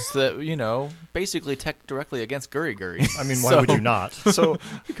lists that basically tech directly against Guri Guri. I mean, why would you not? so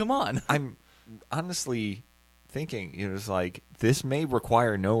Come on. I'm honestly thinking it's like this may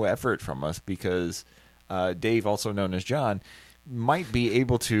require no effort from us because Dave, also known as John, might be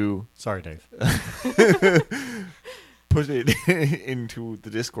able to Sorry, Dave. put it into the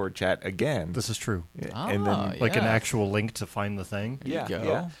Discord chat again. This is true. And then Like an Yeah. actual link to find the thing. you yeah, go.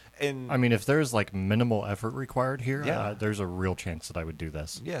 yeah. And I mean, if there's like minimal effort required here, Yeah. there's a real chance that I would do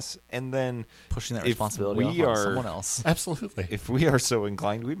this. yes, and then Pushing that if responsibility we off on are- someone else. Absolutely. if we are so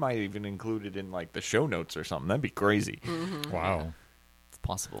inclined, we might even include it in like the show notes or something. That'd be crazy. Wow. It's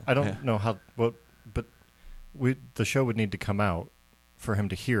possible. I don't Yeah. know how, but the show would need to come out for him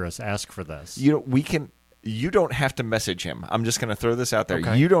to hear us ask for this. You don't have to message him. I'm just going to throw this out there.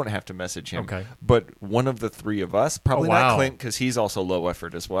 Okay. You don't have to message him. Okay. But one of the 3 of us, probably Oh, wow. not Clint, because he's also low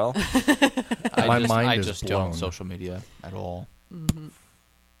effort as well. My mind I is just blown. don't social media at all.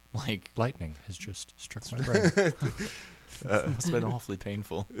 Like, Lightning has just struck my brain. it's been awfully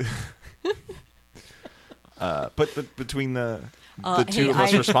painful. But between the Hey, two of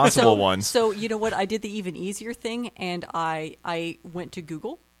us responsible ones. So you know what? I did the even easier thing, and I went to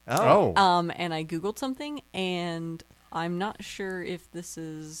Google, Oh. and I Googled something, and I'm not sure if this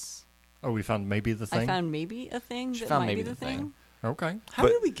is. Oh, we found maybe the thing? I found maybe a thing She that found might maybe be the the thing. thing. Okay. How But-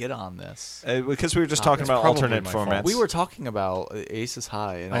 did we get on this? Because we were just talking it's about probably alternate my fault. formats. We were talking about Aces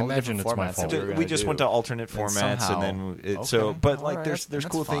High and I all the imagine different it's my formats. fault. that we were we gonna just do. went to alternate And formats, somehow- and then Okay, but all like right, there's that's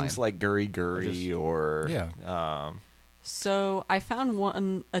cool things fine. like Guri Guri or Yeah. So I found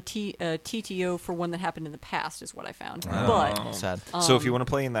a TTO for one that happened in the past is what I found, Oh. but Sad. So if you want to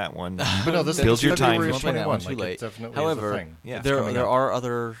play in that one, But no, this Build is your time. February If of you wanna play that 21. one, Like, too it late. definitely However, is a thing. Yeah. It's there coming there up. are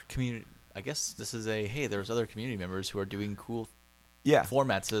other community. I guess this is there's other community members who are doing cool yeah,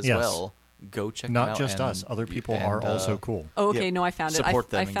 formats as Yes. well. Go check them out. Not just and- us. Other people and, are also cool. oh, okay, Yeah. no, I found it.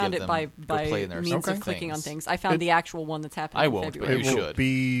 Support them I and found give it by them- go play in their means Okay. of clicking on things. things. I found It- the actual one that's happening I in won't, but February. It you will should.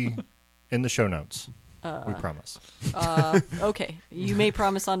 be in the show notes. We promise. Okay, you may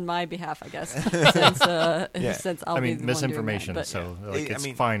promise on my behalf, I guess, since I'll I be mean, the one doing misinformation, that, but, so Yeah. like, I it's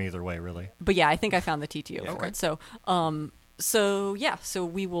mean- fine either way, really. but yeah, I think I found the TTO Yeah. for it. So yeah, so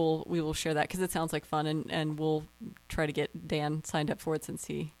we will share that because it sounds like fun, and we'll try to get Dan signed up for it since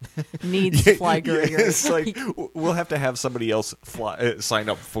he needs to fly Guri Guri. it's like we'll have to have somebody else sign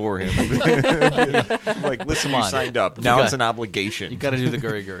up for him. Like, listen, Come you on. signed up. You Now got- it's an obligation. You got to do the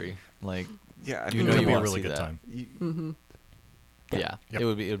Guri Guri. Like, yeah, I you mean, know It'll you be a wanna really see good that. time. yeah, Yep. it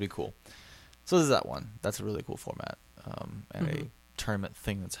would be cool. So there's that one. That's a really cool format, and a tournament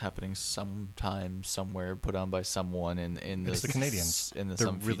thing that's happening sometime somewhere, put on by someone in It's the Canadians. In the They're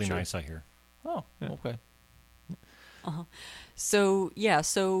some really future. nice, I hear. Oh, okay. So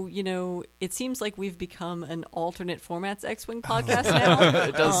it seems like we've become an alternate formats X-wing podcast now.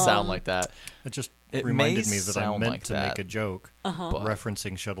 It does sound like that. It just It reminded may me that I sound meant like to that. make a joke But-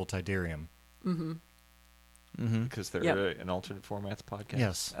 referencing Shuttle Tidarium. Because they're Yep. an alternate formats podcast.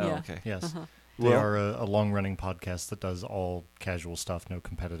 Yes. Oh, Yeah. okay. Yes. Well- They are a long-running podcast that does all casual stuff, no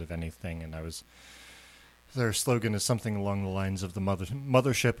competitive anything. And their slogan is something along the lines of the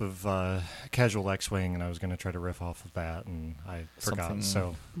mothership of casual X-Wing, and I was going to try to riff off of that, and I forgot. Something-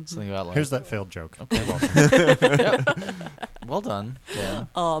 So Something about like. here's that failed joke. Okay. Well done.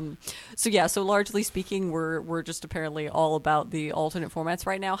 Yeah. So largely speaking, we're just apparently all about the alternate formats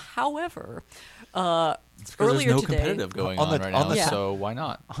right now. However, There's earlier no today, competitive going On on, the- right on now, the- Yeah. so why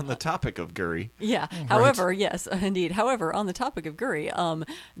not? On the topic of Guri, yeah. However, yes, indeed. However, on the topic of Guri,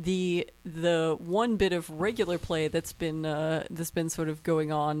 the one bit of regular play that's been sort of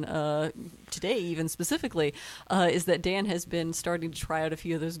going on today, even specifically, is that Dan has been starting to try out a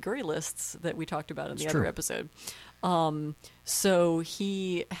few of those Guri lists that we talked about in the It's other true. episode. So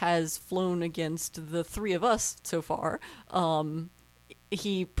he has flown against the three of us so far.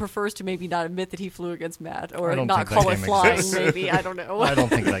 He prefers to maybe not admit that he flew against Matt, or I don't not think that call it game flying. exists. Maybe I don't know. I don't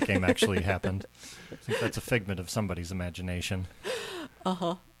think that game actually happened. I think that's a figment of somebody's imagination. it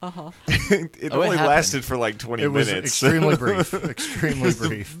Oh, it only happened. lasted for like 20 It was minutes. extremely brief. Extremely It was a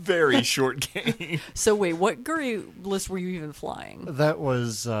brief. very short game. So wait, what Guri list were you even flying? That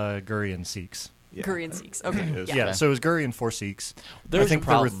was Guri and Seeks. Yeah. Guri and Seeks. Okay. It was- Yeah. Yeah, so it was Guri and 4 Seeks. There's I think a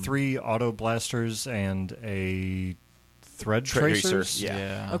there were problem. 3 auto blasters and a thread Tracer, tracers.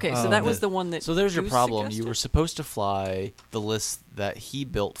 yeah. Okay, so that was the one that. So there's your Goose problem. You suggested? were supposed to fly the list that he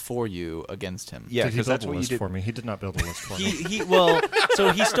built for you against him. Yeah, Did he because build that's a what you list did. for me? He did not build a list for me.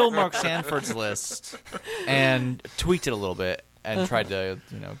 So he stole Mark Sanford's list and tweaked it a little bit and tried to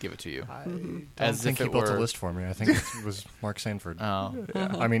give it to you. I don't As think if he it built were- a list for me. I think it was Mark Sanford. Oh,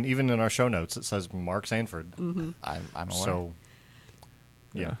 I mean, even in our show notes, it says Mark Sanford. I'm aware. So,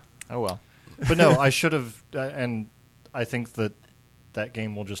 yeah. Oh well. But no, I should have, and I think that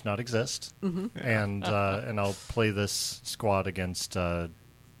game will just not exist. And I'll play this squad against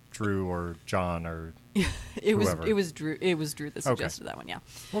Drew or John or whoever. it was Drew that suggested that one. Yeah.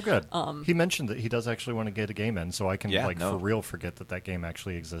 Well, good. He mentioned that he does actually want to get a game in, so I can Yeah, for real forget that game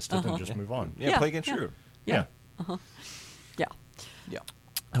actually existed and just move on. Yeah, Yeah, play against yeah. Drew. Yeah. Yeah. Yeah.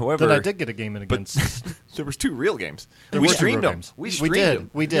 However, Then I did get a game in against. there was 2 real games. There we were 2 streamed real them. games. We streamed them.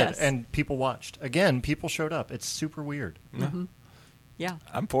 We did, Yes. and people watched. Again, people showed up. It's super weird. Yeah.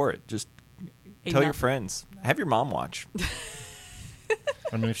 I'm for it. Just Ain't tell your nothing. friends. Have your mom watch.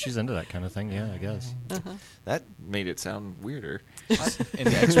 I mean, if she's into that kind of thing, yeah, I guess. That made it sound weirder.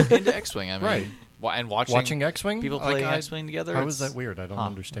 into X-wing. I mean, Right. And watching Watching X-Wing, people Like, playing I- X-wing together. How is it's- that weird? I don't Huh.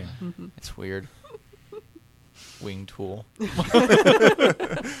 understand. It's weird. Wing tool.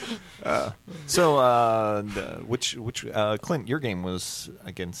 So, which Clint, your game was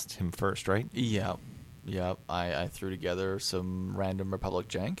against him first, right? Yeah. I threw together some random Republic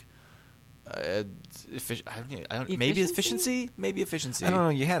jank. I don't. Maybe Efficiency? efficiency. I don't know.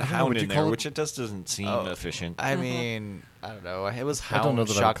 You had I don't know, Hound would you in there, call it- which it just doesn't seem Oh, efficient. I mean, I don't know. It was I Hound, don't know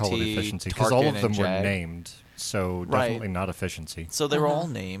that I would call it Shakti, efficiency because all Tarkin, of them and were Jag. named, so Right. definitely not efficiency. So they were all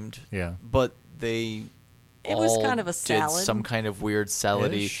named. Yeah. But they. It was all kind of a did salad. some kind of weird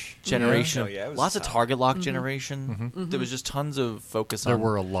salady Ish. generation. Yeah. Oh, yeah, it was Lots a of salad. target lock generation. There was just tons of focus There on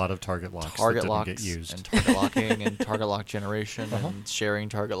were a lot of target locks target that didn't locks get used. and target locking and target lock generation and sharing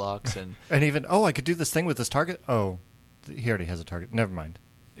target locks and And even, I could do this thing with this target. Oh, he already has a target. Never mind.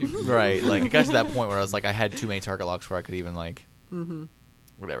 right. Like it got to that point where I was like, I had too many target locks where I could even like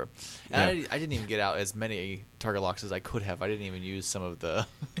whatever. And Yeah. I didn't even get out as many target locks as I could have. I didn't even use some of the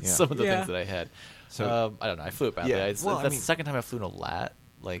Yeah. some of the Yeah. things that I had. So- I don't know. I flew it badly. Yeah, That's well, I the mean- second time I flew in a lat.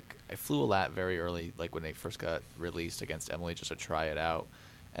 Like I flew a lat very early, like when they first got released against Emily, just to try it out,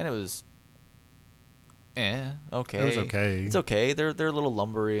 and it was, okay. It was okay. It's okay. They're a little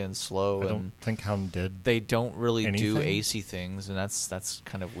lumbery and slow, I and don't think Hound did. they don't really do anything. AC things, and that's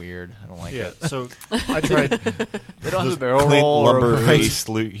kind of weird. I don't like Yeah, it. so I tried. They don't have Those a barrel Clint roll or a Lumber boost.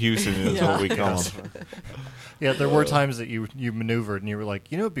 Face Houston is Yeah. what we call him. Yeah, there were times that you maneuvered and you were like,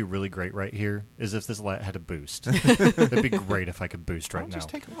 it'd be really great right here is if this lat had a boost. It'd be great if I could boost right now. Just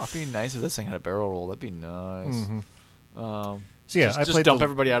take them off. It'd be nice if this thing had a barrel roll. That'd be nice. Mhm. So yeah, I Just played dump the,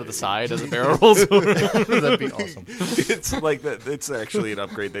 everybody out of the side as a barrel rolls over. That'd be awesome. It's like that. It's actually an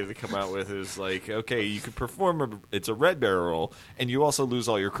upgrade they come out with. Is like, okay, you can perform. It's a red barrel roll, and you also lose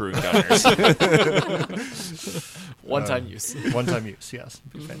all your crew and gunners. One-time use. One-time use, yes.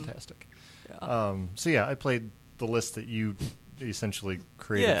 It'd be fantastic. So yeah, I played the list that you essentially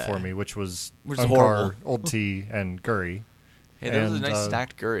created Yeah. for me, which was Which is Unkar, horrible. Old T, and Guri. Hey, that was a And, nice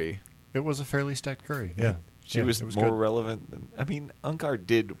stacked Guri. It was a fairly stacked Guri, yeah. She Yeah, was it more good. relevant than. I mean, Unkar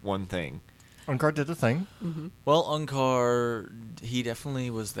did one thing. Unkar did a thing. Well, Unkar, he definitely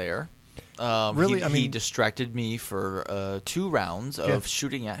was there. Really? he, I he mean- distracted me for 2 rounds of Yeah.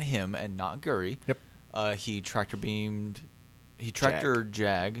 shooting at him and not Guri. Yep. He tractor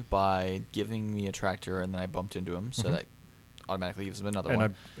Jag by giving me a tractor, and then I bumped into him, so that automatically gives him another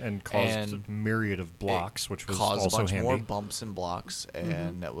one. And caused And a myriad of blocks, which was caused also a bunch handy. more bumps and blocks,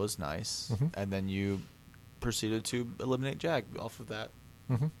 and that was nice. Mhm. And then you proceeded to eliminate Jag off of that.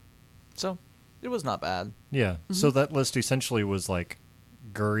 Mhm. So it was not bad. Yeah. So that list essentially was like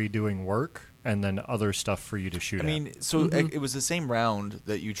Guri doing work and then other stuff for you to shoot I mean, at. so it was the same round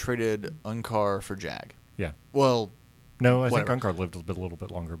that you traded Unkar for Jag. Yeah. Well, No, I whatever. think Unkar lived a little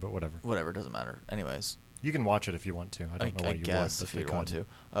bit longer, but whatever. whatever, doesn't matter. Anyways, You can watch it if you want to. I don't know why I you guess would, if but you they want could.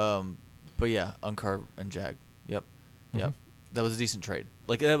 to. But yeah, Unkar and Jag. Yep. Yep. That was a decent trade.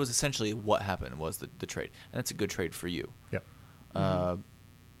 Like, that was essentially what happened was the trade. And that's a good trade for you. Yep.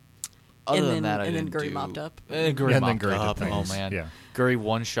 Other And than then- that, I and then didn't Guri do... mopped up. And Guri Yeah, and then mopped Guri did up. Oh, things. man. Yeah. Guri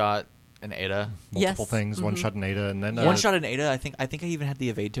one-shot an Ada. Multiple Yes. things, one shot in Ada, and then One shot an Ada, I think I even had the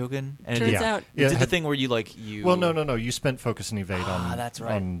evade token. And Turns it did, out- it Yeah, did it the had- thing where you Well, no. You spent focus and evade on. That's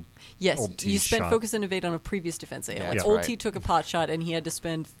right. On Yes, Old you T's spent shot. focus and evade on a previous defense AO. Yeah, Like, that's Old right. T took a pot shot, and he had to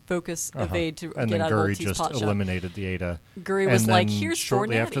spend focus evade to and get then out of Old Guri T's just pot shot. eliminated the Ada. Guri and was like, then "Here's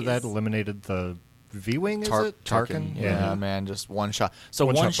shortly four after that, natties." eliminated the V-wing. Is it Tarkin. Yeah, man, just one shot. So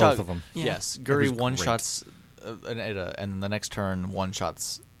One one, shot both of them. Yeah. Yes, was Guri great. one shots an Ada, and then the next turn one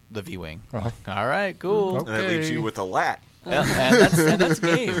shots the V-wing. Uh-huh. All right, cool. And that leaves you with a lat. Yeah, and that's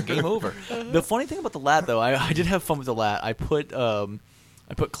game over. The funny thing about the lat, though, I did have fun with the lat. I put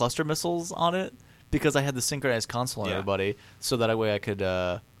cluster missiles on it because I had the synchronized console on Yeah. everybody, so that way I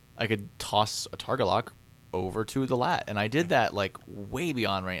could toss a target lock over to the lat, and I did that like way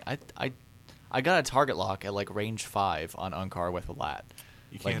beyond range. I got a target lock at like range 5 on Unkar with a lat.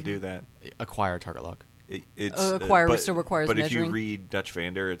 You can't Like, do that. Acquire target lock. Acquire still requires But if measuring. you read Dutch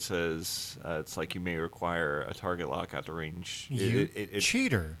Vander, it says it's like you may require a target lock out to range. You It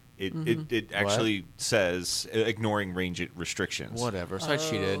cheater. it actually says ignoring range restrictions. Whatever. So I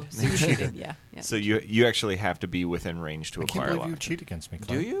cheated. Oh, so you cheated, yeah. So you actually have to be within range to I can't acquire believe you lock. cheat against me, Do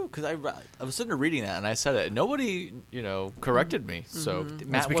Clint. you? Because I was sitting there reading that and I said it. Nobody, corrected me. So Matt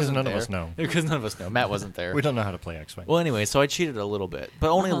That's because wasn't none of there. us know. Because none of us know. Matt wasn't there. We don't know how to play X-Wing. Well, anyway, so I cheated a little bit,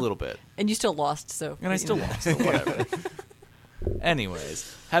 but only a little bit, And you still lost, so. and I you still know. lost. So whatever.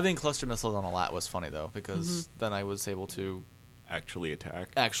 Anyways, having cluster missiles on a lat was funny though, because then I was able to Actually attack.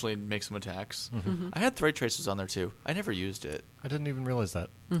 actually make some attacks. I had thread tracers on there too. I never used it. I didn't even realize that.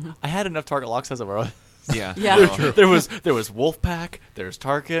 I had enough target locks as a row. Yeah. Yeah. there was Wolfpack, there's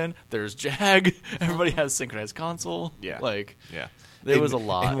Tarkin, there's Jag. Everybody has synchronized console. Yeah. Like Yeah. there And- was a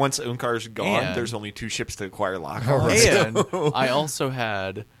lot. And once Unkar's gone, And- there's only 2 ships to acquire lock. And I also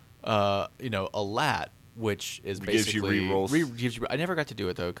had, a lat, which is Gives you basically rerolls. gives you. I never got to do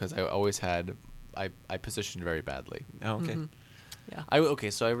it though because I always had. I positioned very badly. Oh, okay. Yeah.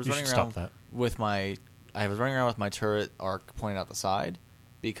 So I was You running should around stop that. with my. I was running around with my turret arc pointing out the side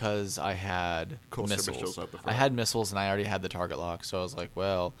because I had Cluster missiles. missiles out the I front. had missiles and I already had the target lock, so I was like,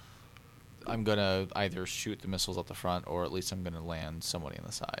 well, I'm gonna either shoot the missiles at the front or at least I'm gonna land somebody on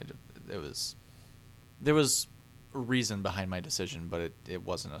the side. There was a reason behind my decision, but it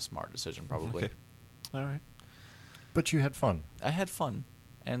wasn't a smart decision probably. Okay. All right. But you had fun. I had fun,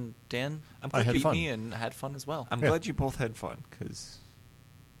 and Dan I had beat fun. me and had fun as well. I'm Yeah. glad you both had fun because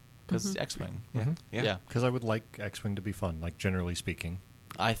Because X-wing. Mhm. yeah. Because I would like X-Wing to be fun, like generally speaking.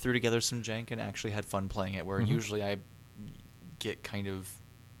 I threw together some jank and actually had fun playing it. Where usually I get kind of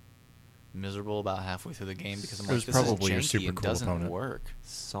miserable about halfway through the game because I'm It like, was this probably your is janky super and cool doesn't opponent. work.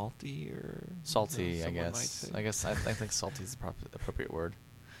 salty or Salty, I someone might guess. say. I think salty is the appropriate word.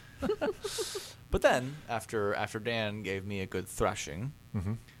 But then after Dan gave me a good thrashing,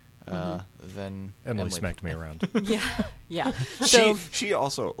 Mm-hmm. then Emily smacked me around. Yeah. Yeah. So. She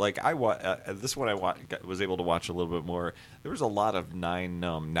also like this one was able to watch a little bit more. There was a lot of 9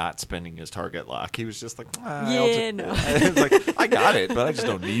 not spending his target lock. He was just like, Yeah, no. It's like I got it, but I just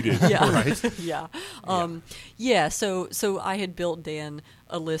don't need it. Yeah. Right. Yeah. So I had built Dan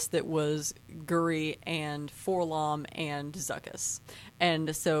a list that was Guri and Forlom and Zuckuss.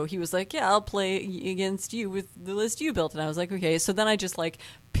 And so he was like, yeah, I'll play against you with the list you built. And I was like, okay. So then I just like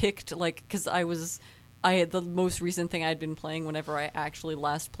picked like, because I had the most recent thing I'd been playing whenever I actually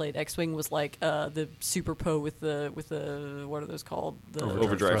last played X-Wing was like the Super Poe with the what are those called? The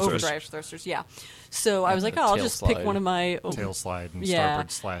Overdrive thrusters. Yeah. So I was like, the oh, I'll tail just pick slide. one of my Tail slide and Yeah.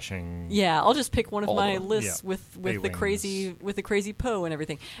 starboard slashing. Yeah, I'll just pick one of All my of them. lists Yeah. with the A-wings. crazy Poe and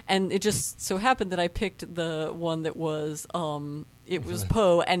everything. And it just so happened that I picked the one that was it was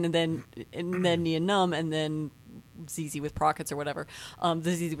Poe and then Nia Num and then ZZ with Prockets or whatever.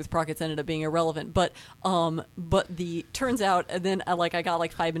 The ZZ with Prockets ended up being irrelevant, but the turns out, and then I got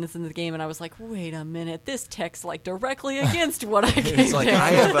like 5 minutes into the game, and I was like, wait a minute, this tech's like directly against what I came It's like, there. I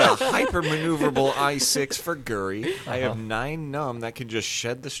have a hyper-maneuverable I-6 for Guri. I have 9 Num that can just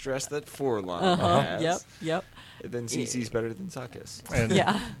shed the stress that Forlom has. Yep. And then ZZ's better than Zuckuss. And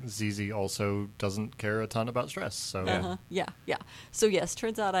Yeah. ZZ also doesn't care a ton about stress. So Yeah. So yes,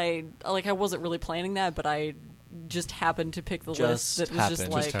 turns out I wasn't really planning that, but I just happened to pick the list Just that was just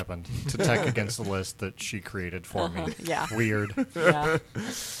happened. like just happened to tech against the list that she created for me. yeah. Weird. Yeah.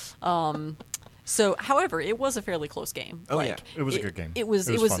 So, however, it was a fairly close game. Oh, like, yeah. It was a good game. It was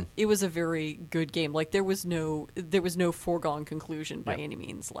fun. it was a very good game. Like there was no foregone conclusion by Yeah. any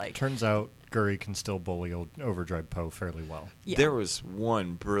means. Like Turns out Guri can still bully old Overdrive Poe fairly well. yeah. There was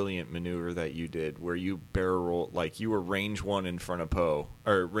one brilliant maneuver that you did where you barrel roll, like you were range 1 in front of Poe,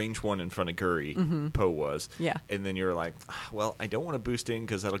 or range 1 in front of Guri, Poe was. Yeah. And then you're like, well, I don't want to boost in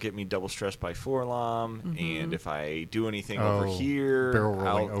because that'll get me double stressed by Forlom, and if I do anything over here, barrel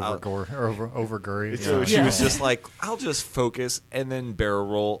rolling I'll- over Guri. So she Yeah. was just like, I'll just focus and then barrel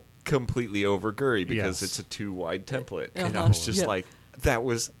roll completely over Guri because Yes. it's a too wide template. And I Uh-huh. was just Yep. like, that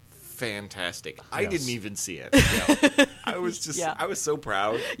was fantastic. I Yes. didn't even see it. I was just, Yeah. I was so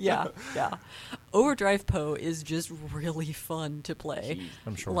proud. yeah. Overdrive Poe is just really fun to play.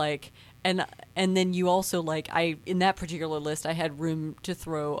 I'm sure. Like and then you also like in that particular list I had room to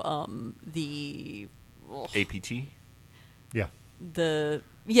throw the APT? Yeah.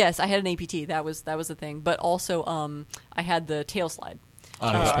 yes, I had an APT. That was the thing. But also I had the tail slide.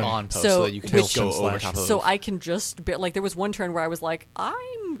 On post so- so that you can which- go over slash. top of. So I can just like there was one turn where I was like,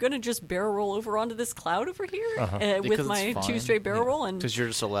 I'm gonna just barrel roll over onto this cloud over here with Because my it's 2 fine. straight barrel roll and because you're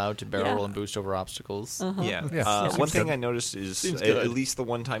just allowed to barrel Yeah. roll and boost over obstacles. Yeah. Yeah. One Seems thing good. I noticed is Seems at good. least the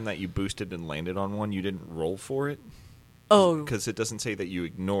one time that you boosted and landed on one, you didn't roll for it oh because it doesn't say that you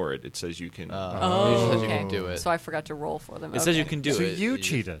ignore it. It says you can. It just says you okay. can do it. So I forgot to roll for them. It says you Okay. can do so it. you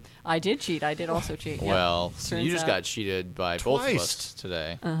cheated. I did cheat. I did also cheat. Yeah. Well, so you Turns just out- got cheated by both of Twice. us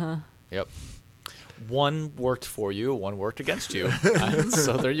today. Yep. One worked for you, one worked against you.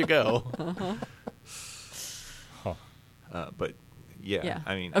 So there you go. But yeah, Yeah.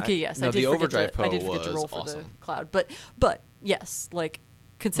 I mean, okay. Yes. no, I did the forget Overdrive to, I did Poe forget to roll was for the awesome. cloud, but yes, like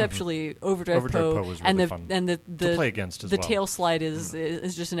conceptually, Overdrive Overdrive Poe Poe was and really the fun and the to play against as the well. tail slide is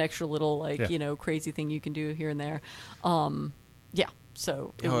just an extra little like Yeah. crazy thing you can do here and there. Yeah.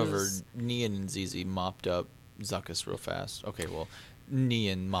 So it However, was, Nian and ZZ mopped up Zuckuss real fast. Okay, well,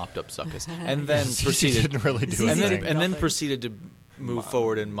 Nian mopped up Zuckuss and then He proceeded didn't really do ZZ and anything. then nothing. proceeded to move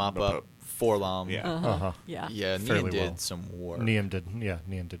forward and mop mop up up. Forlom. Yeah. Uh-huh. yeah. Yeah, Fairly Nian did well. some work. Niam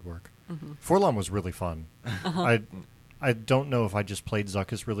did work. Forlom was really fun. I don't know if I just played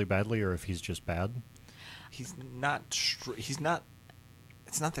Zuckuss really badly or if he's just bad. he's not. He's not.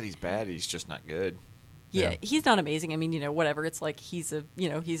 It's not that he's bad. He's just not good. Yeah, Yeah. he's not amazing. I mean, whatever. It's like he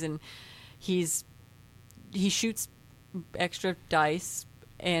shoots extra dice,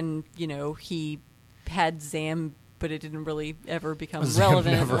 and he had Zam, but it didn't really ever become Zam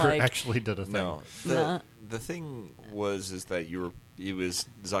relevant. never like, actually did a thing. No, Nah. the thing is that it was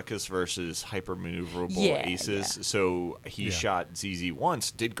Zuckuss versus hyper maneuverable Yeah, aces. yeah. So he Yeah. shot ZZ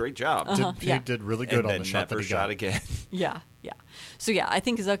once, did great job, yeah. He did really good and on then the shot that never he shot got. again. Yeah. So yeah, I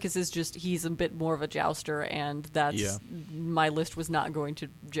think Zuckuss is he's a bit more of a jouster, and that's Yeah. my list was not going to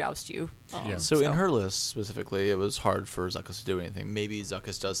joust you. Yeah. So in her list specifically, it was hard for Zuckuss to do anything. Maybe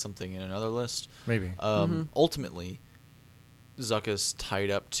Zuckuss does something in another list. Maybe Ultimately, Zuckuss tied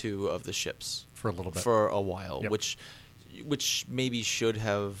up 2 of the ships for a little bit. for a while, Yep. which maybe should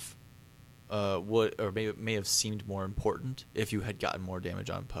have may have seemed more important if you had gotten more damage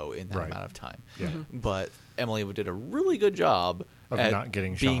on Poe in that Right. amount of time. Yeah. But Emily did a really good job Of at not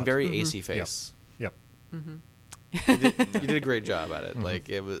getting being shot. very AC face. Yep. You did a great job at it.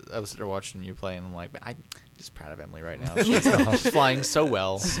 Like I was sitting there watching you play, and I'm like, just proud of Emily right now. She's flying so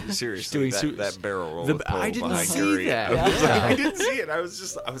well. Seriously, doing that barrel roll. The- with Poe I didn't behind see Guri. that. I, was Yeah. like, I didn't see it. I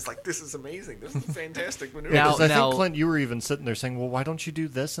was like, this is amazing. This is a fantastic maneuver. Now- Because I think, Clint, you were even sitting there saying, well, why don't you do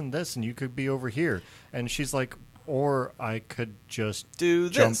this and this, and you could be over here. And she's like, or I could just Do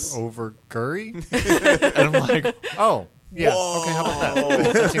jump this. over Guri. And I'm like, oh, yeah, okay, how about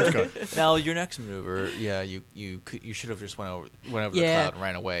that? That seems good. Now your next maneuver, yeah, you should have just went over Yeah. the cloud and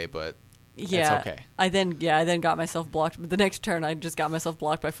ran away, but Yeah, it's okay. I then got myself blocked. But the next turn, I just got myself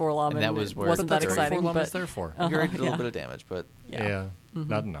blocked by Forlom, And that was it where- wasn't But that that's what exciting. Forlom But is there for. You already did a little yeah. bit of damage, but Yeah,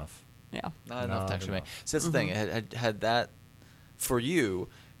 not enough. yeah, not enough to actually enough. make. So that's the thing. Had that for you,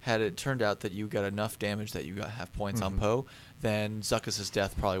 had it turned out that you got enough damage that you got half points on Poe, then Zuckuss's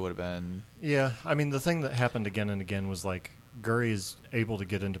death probably would have been. Yeah, I mean, the thing that happened again and again was like Guri is able to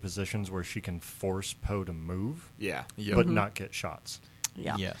get into positions where she can force Poe to move, Yeah. Yep. but not get shots.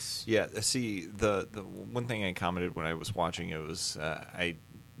 yeah. Yes. Yeah, see, the one thing I commented when I was watching it was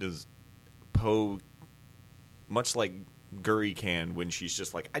Poe, much like Guri can when she's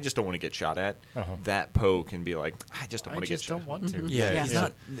just like, I just don't want to get shot at. Uh-huh. That Poe can be like, I just don't I want to get just shot. don't want to. Yeah, Yeah. it's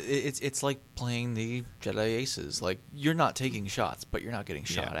not. It's like playing the Jedi Aces. Like you're not taking shots, but you're not getting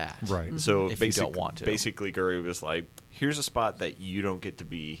shot Yeah. at. Right. So If you don't want to. basically, Guri was like, "Here's a spot that you don't get to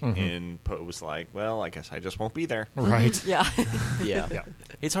be." And Poe was like, "Well, I guess I just won't be there." Right. Yeah. Yeah. Yeah.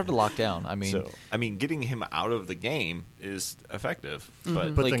 It's hard to lock down. I mean, So, I mean, getting him out of the game is effective,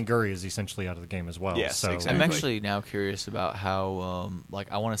 but But Like- then Guri is essentially out of the game as well. Yes, so exactly. I'm actually now curious about how,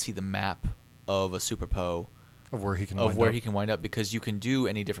 like, I want to see the map of a Super Poe of where he can of wind where up. he can wind up because you can do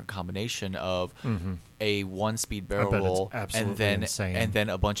any different combination of a 1-speed I barrel bet it's roll absolutely insane. and then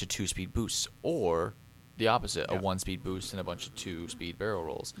a bunch of 2-speed boosts, or the opposite, Yeah. a 1-speed boost and a bunch of 2-speed barrel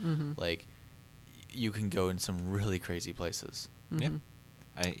rolls. Like you can go in some really crazy places. yeah,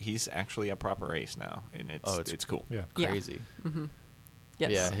 he's actually a proper ace now, and it's cool. Yeah. Yeah. Crazy. Yes,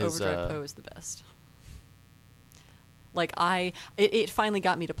 Yeah, his, Overdrive Poe is the best. Like it finally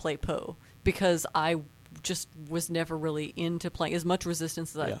got me to play Poe because I just was never really into playing as much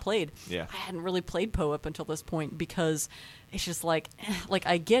Resistance as Yeah. I'd played. Yeah. I hadn't really played Poe up until this point because it's just like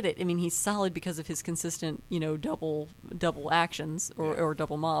I get it. I mean, he's solid because of his consistent, double actions or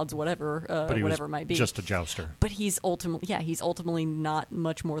double mods, whatever, But he whatever was it might be. just a jouster. But he's ultimately not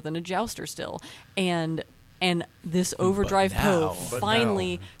much more than a jouster still, and this Overdrive now- Poe but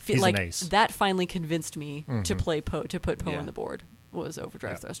finally now he's an ace. that finally convinced me to play Poe, to put Poe Yeah. on the board. Was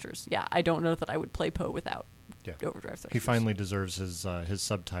Overdrive Yeah. Thrusters? Yeah, I don't know that I would play Poe without Yeah. Overdrive Thrusters. He finally deserves his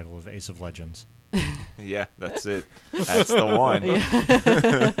subtitle of Ace of Legends. Yeah, that's it. That's the one.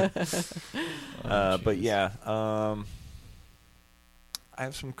 But yeah, I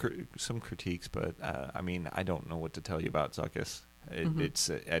have some critiques, but I mean, I don't know what to tell you about Zuckuss. It's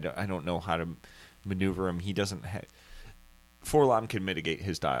I don't know how to maneuver him. He doesn't have. Forlom can mitigate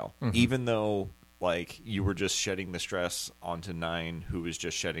his dial, even though like you were just shedding the stress onto 9, who was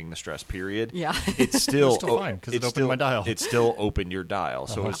just shedding the stress. Period. Yeah. It's still, It's still fine, 'cause it opened my dial. It still opened your dial,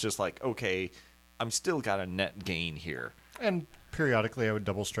 so Uh-huh. it's just like, okay, I'm still got a net gain here. And periodically I would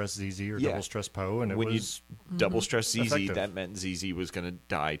double stress ZZ or Yeah. double stress Poe, and it When was Mm-hmm. double stress ZZ, effective. that meant ZZ was going to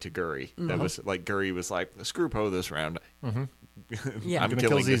die to Guri. Mm-hmm. That was like Guri was like, screw Poe this round. Yeah. I'm Gonna kill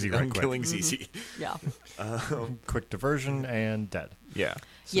killing ZZ right I'm quick. killing ZZ. Yeah. quick diversion and dead. Yeah.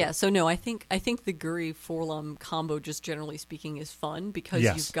 Yeah, so no, I think the Guri Forlom combo, just generally speaking, is fun because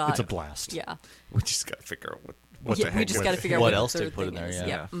Yes, you've got it's a blast. Yeah, We just got to figure out what yeah, the we heck just with got to it. figure out What what else the to third put in thing there, is.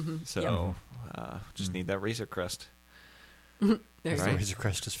 yeah. Yeah, So just need that Razor Crest. there Is you the go. Razor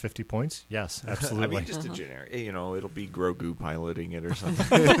Crest is 50 points? Yes, I absolutely. mean, just a generic. It'll be Grogu piloting it or something.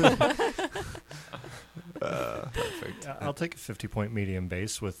 Perfect. I'll take a 50-point medium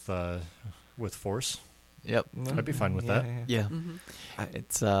base with force. Yep. I'd be fine with that. Yeah. Mm-hmm.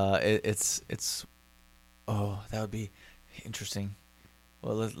 It's oh, that would be interesting.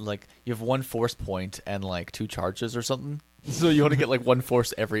 Well, like you have 1 force point and like 2 charges or something. So you want to get like 1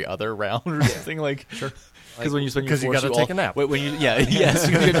 force every other round or something like sure. Because when you spend your 'Cause you force, gotta take a nap. When you yes,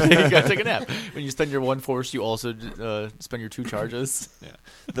 you gotta take a nap. When you spend your 1 force, you also spend your 2 charges. Yeah.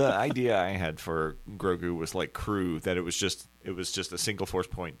 The idea I had for Grogu was like crew, that it was just a single force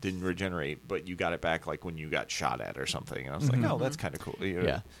point, didn't regenerate, but you got it back like when you got shot at or something. And I was like, oh, that's kind of cool.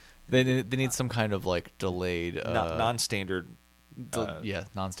 Yeah, they need some kind of like delayed non-standard.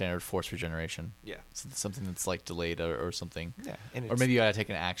 non-standard force regeneration. Yeah. Something that's like delayed or something. Yeah. And Or maybe you gotta take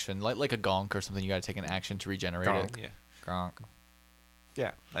an action, like a gonk or something. You gotta take an action to regenerate it. Yeah. Gronk.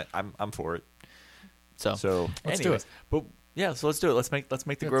 Yeah. I'm for it. So So Let's do anyways, it. But Yeah, so let's do it. Let's make the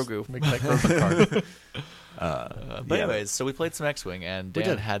Grogu. Make that Grogu card. But Yeah. anyways, so we played some X-Wing, and We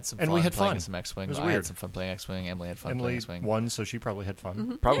Dan did. had some And fun we had playing fun. some X-Wing. It was I weird. had some fun playing X-Wing. Emily had fun Emily playing X-Wing. won, so she probably had fun.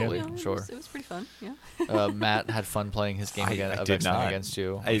 Mhm. Probably, Yeah, sure. It was pretty fun. Yeah. Matt had fun playing his game I of did X-Wing not. against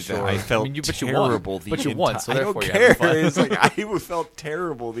you. I Sure. felt but you won. terrible. But you won, so I therefore don't you care. had fun. It's like I felt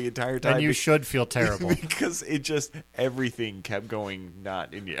terrible the entire time. And you should feel terrible. because it just everything kept going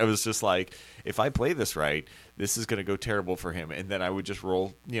not in. I was just like, if I play this right, this is going to go terrible for him, and then I would just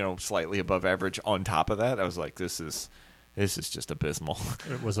roll, slightly above average on top of that. I was like, this is just abysmal.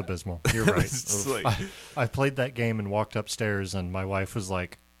 It was abysmal. You're right. It's like- I played that game and walked upstairs, and my wife was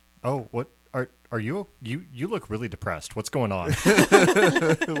like, "Oh, what are you? You look really depressed. What's going on?"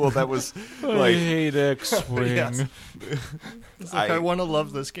 Well, that was like hate X-Wing. Yes. It's like, I want to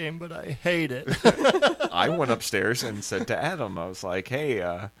love this game, but I hate it. I went upstairs and said to Adam, I was like, hey,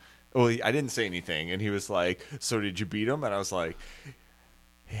 well, I didn't say anything. And he was like, so did you beat him? And I was like,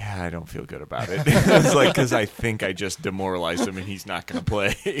 yeah, I don't feel good about it. I was like, because I think I just demoralized him and he's not going to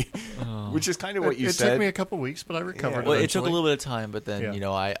play. Which is kind of what you it said. took me a couple weeks, but I recovered. Well, it took a eventually. little bit of time, but then Yeah.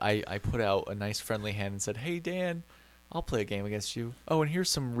 I put out a nice friendly hand and said, "Hey Dan, I'll play a game against you. Oh, and here's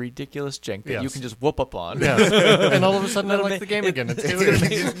some ridiculous jank that you Yes. can just whoop up on." Yeah. And all of a sudden, I like the game again.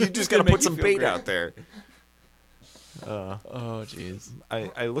 It's you just got to put some bait out there. Oh, jeez.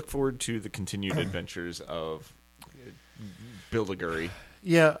 I look forward to the continued adventures of Build-A-Guri.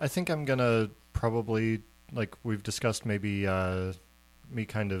 Yeah, I think I'm gonna probably, like we've discussed, maybe me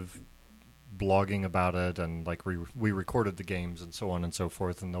kind of blogging about it, and like we recorded the games and so on and so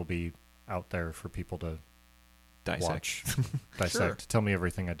forth, and they'll be out there for people to Dissect. watch, dissect, tell me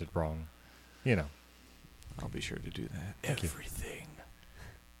everything I did wrong. I'll be sure to do that. Thank you. Everything.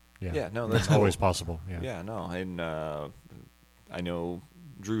 Yeah, no, that's that's always cool. possible. Yeah. Yeah, no, and I know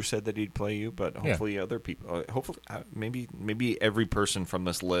Drew said that he'd play you, but hopefully other people, hopefully maybe every person from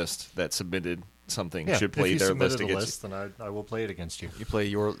this list that submitted something Yeah, should play if you their submitted list a against. list, then I will play it against you. You play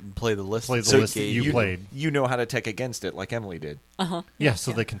the list. Play the So list that you played. You know how to tech against it, like Emily did. Yeah,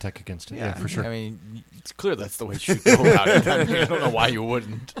 so they can tech against it. Yeah, for sure. I mean, it's clear that's the way you should go about it. I mean, I don't know why you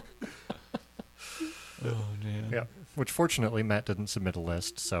wouldn't. Oh man. Yeah. Which fortunately Matt didn't submit a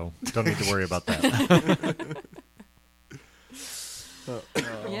list, so don't need to worry about that.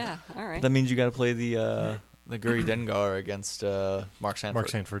 Yeah. All right. That means you got to play the Guri Dengar against Mark Sanford. Mark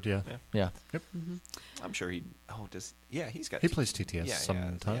Sanford, yeah. Yeah. I'm sure he. Oh, does he's got. He plays TTS Yeah,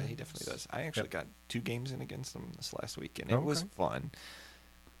 sometimes. yeah, he definitely does. I actually got 2 games in against him this last week, and Oh, it was okay. fun.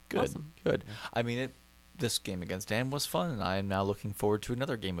 Good. Awesome. Good. I mean, this game against Dan was fun, and I am now looking forward to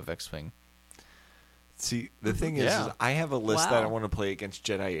another game of X-Wing. See, the thing is Yeah. I have a list that I Wow. want to play against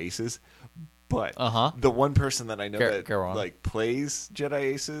Jedi Aces, but Uh-huh. the one person that I know that Go on. like plays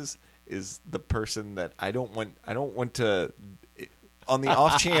Jedi Aces is the person that I don't want to. On the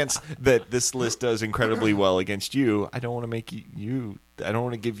off chance that this list does incredibly well against you, I don't want to make you. I don't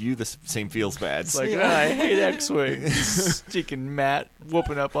want to give you the same feels bad. It's like, I hate X-Wing. Stinking Matt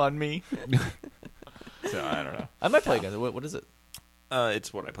whooping up on me. So I don't know. I might play against it. What is it?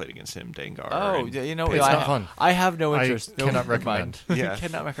 It's what I played against him, Dengar. Oh, and- yeah, you know, It's I, not fun. I have no I interest. No, cannot never mind. recommend. Yeah.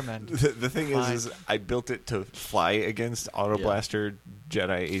 Cannot recommend. The thing Fine. is I built it to fly against Auto Yeah. Blaster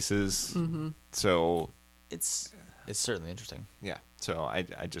Jedi Aces. So It's certainly interesting. yeah. So I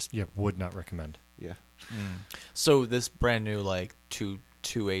just Yeah, would not recommend. yeah. So this brand new like two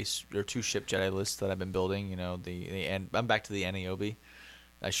ace or 2 ship Jedi list that I've been building, you know, and I'm back to the Niobe.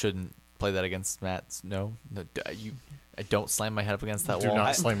 I shouldn't play that against Matt's. No, I don't slam my head up against that Do wall.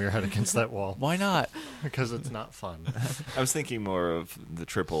 not slam your head against that wall Why not? because it's not fun. I was thinking more of the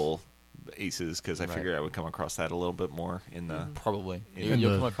triple aces because I Right. figured I would come across that a little bit more in the Probably. In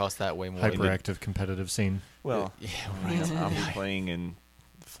You'll the come across that way more. Hyperactive competitive scene. well. Yeah, I'll be playing in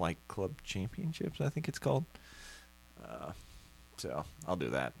Flight Club Championships, I think it's called. So I'll do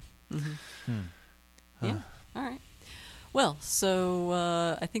that. Yeah. All right. Well,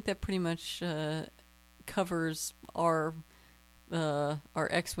 so I think that pretty much covers our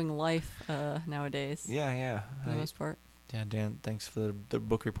X-wing life nowadays. Yeah. For the most part. Yeah, Dan, thanks for the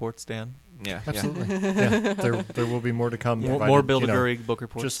book reports, Dan. Yeah. Absolutely. Yeah, there will be more to come. More provided, Build-A-Guri book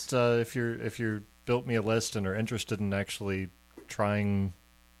reports. Just if you're built me a list and are interested in actually trying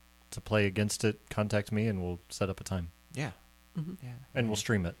to play against it, contact me and we'll set up a time Yeah. Mhm. Yeah. and we'll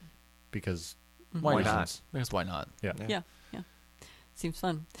stream it because why Why not? not? Because why not? yeah. Yeah. Seems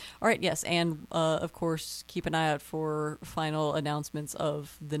fun. All right, yes, and of course, keep an eye out for final announcements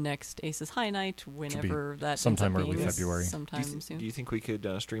of the next Aces High Night, whenever that ends sometime up early being, February. sometime soon. Do you think we could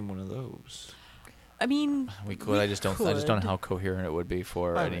stream one of those? I mean, We could. I just don't know could. how coherent it would be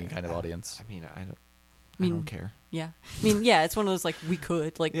for I any mean, kind of audience. I mean, I don't. I don't care. Yeah. I mean, yeah, it's one of those, like, we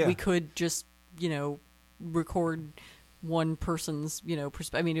Yeah. could just, record one person's,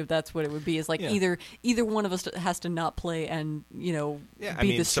 perspective. I mean, if that's what it would be, is like Yeah. either one of us has to not play and, Yeah,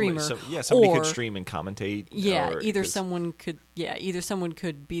 be the streamer. Somebody or, could stream and commentate. Yeah, or- either 'cause- someone could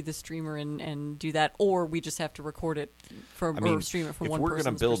be the streamer and do that, or we just have to record it from I mean, or stream it from if one we're person's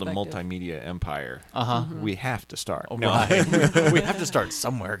gonna build a perspective. multimedia empire, Mm-hmm. we have to start. Oh, No. right. We have to start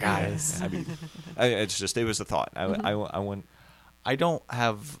somewhere, guys. I mean, it was a thought. Mm-hmm. I went. I don't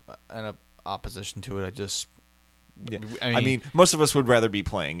have an opposition to it. I just, Yeah. I I mean, most of us would rather be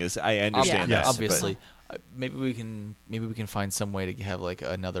playing. I understand Yeah. that. Yes. obviously. Maybe we can find some way to have like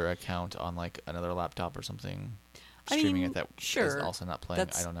another account on like another laptop or something, I streaming mean, it that sure. is also not playing.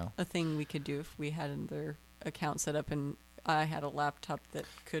 That's I don't know. a thing we could do if we had another account set up and I had a laptop that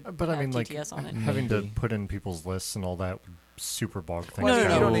could But I have mean, like TTS on it. having to Maybe. put in people's lists and all that would super bog things No, no, down.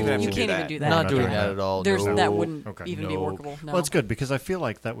 no. You don't even have You to do can't that. even do that. Not Not doing doing that that. at all. There's no. that wouldn't Okay. even be No. workable. No. Well, it's good because I feel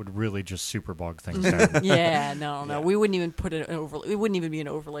like that would really just super bog things down. Yeah, no. Yeah. We wouldn't even put an overlay. It wouldn't even be an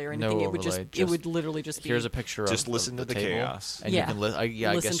overlay or No anything. It would overlay, it just- would literally just be. Here's a picture Just of listen of to the table, chaos. and Yeah. you can I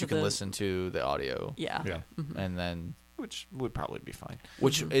Listen guess to you can the- listen to the audio. yeah. Yeah. And then Which would probably be fine.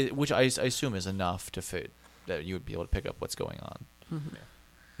 which I assume is enough to fit that you would be able to pick up what's going on.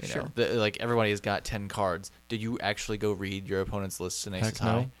 You know, Sure. like everybody has got 10 cards. Did you actually go read your opponent's lists in Aces Heck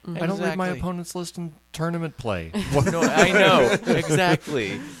High? no. I don't read my Exactly. opponent's list in tournament play. No, I know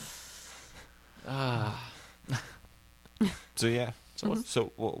exactly. Ah, So yeah. Mm-hmm.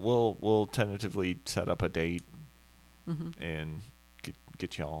 So we'll tentatively set up a date Mm-hmm. and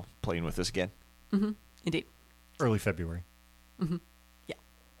get y'all playing with us again. Indeed. Early February.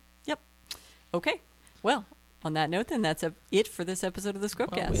 Yep. Okay. Well, on that note, then that's it for this episode of the well,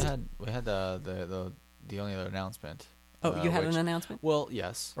 Scrubcast. we had the only other announcement. Oh, you had which- an announcement? Well,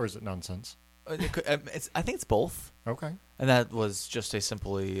 yes. Or is it nonsense? I think it's both. Okay. And that was just a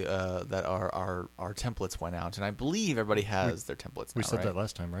simply that our templates went out, and I believe everybody has their templates. We now, said right? that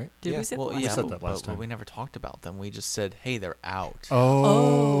last time, right? Did Yeah. we say Well, that yeah, last said time? that last but time. we never talked about them. We just said, "Hey, they're out."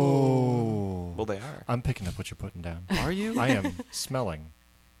 Oh. Well, they are. I'm picking up what you're putting down. Are you? I am smelling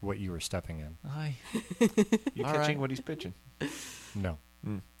what you were stepping in. Hi. You All catching right. what he's pitching? No.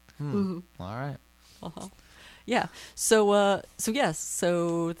 All right. Uh-huh. Yeah. So yes.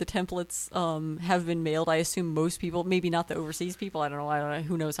 So the templates have been mailed. I assume most people, maybe not the overseas people. I don't know.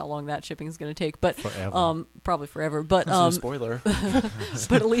 Who knows how long that shipping is going to take? But Forever. probably forever. But That's no spoiler.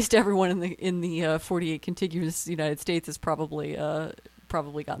 but at least everyone in the 48 contiguous United States has probably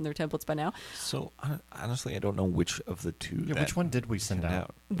gotten their templates by now. So honestly, I don't know which of the two. Yeah, that which one did we send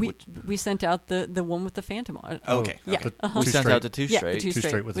out? We sent out the one with the Phantom on it. Okay. Yeah. okay. Uh-huh. We Two sent straight. out the two Yeah, straight, the two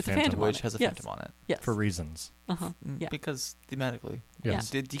straight with with the the Phantom Phantom on which it. has a Yes. phantom on it. Yes. For reasons. Uh-huh. Yeah. Because thematically, Yes.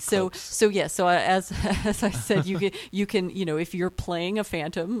 Did So decloaks. as I said, you can if you're playing a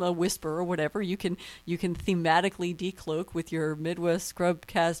Phantom, a Whisper, or whatever, you can thematically decloak with your Midwest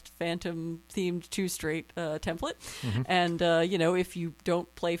Scrubcast Phantom themed 2-straight template, Mm-hmm. and if you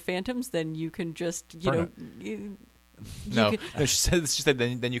don't play Phantoms, then you can just No, could- no, she said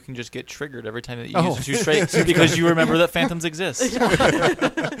then you can just get triggered every time that you Oh. use the two straight because you remember that phantoms exist.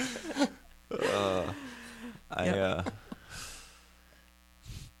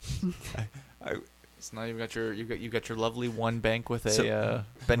 So now you've got your lovely one bank with a So-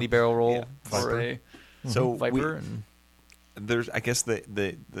 bendy barrel roll Yeah. for a So Viper. And there's, I guess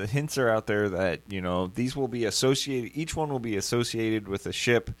the hints are out there that these will be associated. Each one will be associated with a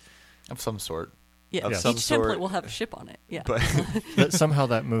ship, of some sort. yeah, of each some template sort. will have a ship on it. Yeah, but That somehow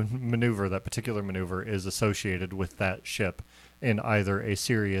that that particular maneuver, is associated with that ship in either a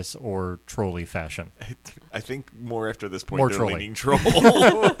serious or trolly fashion. I think more after this point More they're trolling. leaning troll.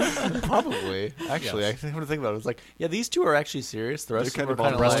 Probably. Actually, Yes. I think when I think about it, it's like, yeah, these two are actually serious. The rest They're of them kind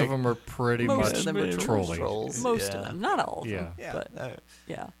are of The rest like, of them are pretty Most much of them are trolly. trolls. most Yeah. of them, not all of Yeah. them, yeah, but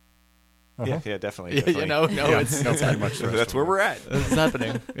yeah, Uh-huh. yeah, definitely. Yeah, definitely. no, Yeah, it's no, pretty much the rest That's of where them. we're at. it's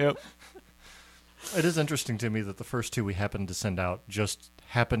happening. Yep. It is interesting to me that the first two we happened to send out just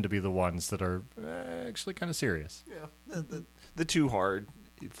happen to be the ones that are actually kind of serious. Yeah, the too hard,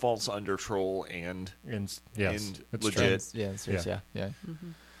 it falls under troll and Yes, And it's legit. true. Yeah, serious, Yeah. yeah.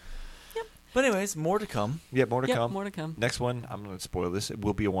 Mhm. But anyways, more to come. yeah, more to Yep, come. more to come. Next one, I'm going to spoil this. It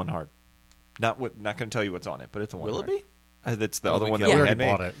will be a one hard. Not going to tell you what's on it, but it's a one. Will it hard. be? That's the Oh, other we one can- that We we already had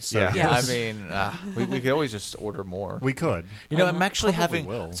made. bought it, so Yeah. Yeah, Yes. I mean, we could always just order more. We could. I'm actually Probably having.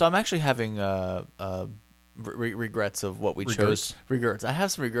 will. So I'm actually having regrets of what we Regrets? chose. Regrets. I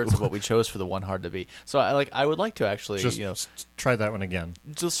have some regrets of what we chose for the one hard to beat. So I would like to actually, Just try that one again.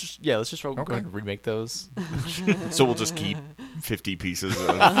 let's just go ahead and remake those So we'll just keep 50 pieces of,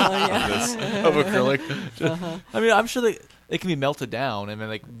 of acrylic. I mean, I'm sure they can be melted down and then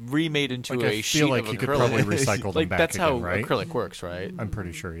like remade into Like, a I sheet feel like of you acrylic. could probably recycle them Like back that's how again, right? acrylic works, right? I'm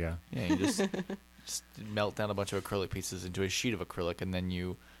pretty sure, yeah. Yeah, you just melt down a bunch of acrylic pieces into a sheet of acrylic, and then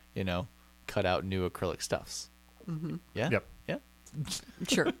you cut out new acrylic stuffs. Mm-hmm. Yeah. Yep. Yeah.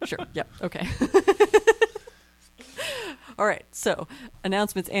 Sure. Yep. Okay. All right. So,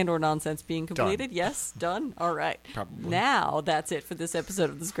 announcements and/or nonsense being completed. Yes. Done. All right. Probably. Now that's it for this episode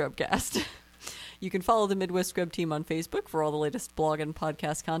of the Scrubcast. You can follow the Midwest Scrub Team on Facebook for all the latest blog and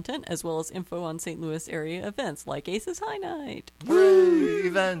podcast content, as well as info on St. Louis area events like Aces High Night.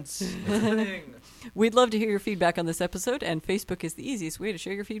 Events. We'd love to hear your feedback on this episode, and Facebook is the easiest way to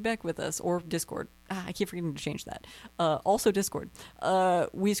share your feedback with us, or Discord. I keep forgetting to change that. Also Discord.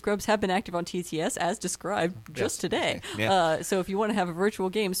 We Scrubs have been active on TTS, as described just today. Yeah. So if you want to have a virtual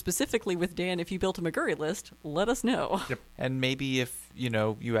game specifically with Dan, if you built a McGurry list, let us know. Yep. And maybe if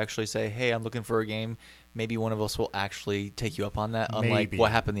you actually say, "Hey, I'm looking for a game," maybe one of us will actually take you up on that. Unlike Maybe.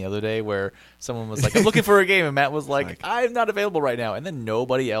 what happened the other day, where someone was like, "I'm looking for a game," and Matt was like, "I'm not available right now," and then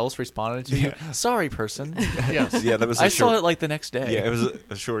nobody else responded to you. Sorry, person. Yes. Yeah, that was I saw it like the next day. Yeah, it was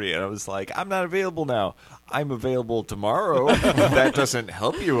a shorty, and I was like, I'm not available now. I'm available tomorrow. That doesn't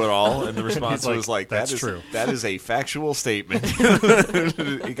help you at all. And the response He's was like, "That's true." That is a factual statement.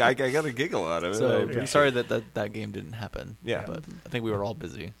 I got a giggle out of it. So I I'm appreciate sorry it. that game didn't happen. Yeah. But I think we were all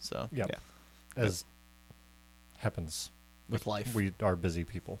busy. So Yep. Yeah. As happens. with life. We are busy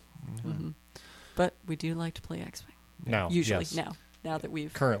people. But we do like to play X-Wing. Now, Usually, yes. now that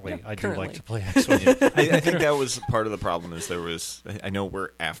we've... Currently, Yeah, I do currently. like to play X-Wing. I think that was part of the problem. Is there was I know we're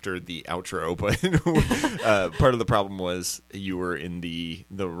after the outro, but part of the problem was you were in the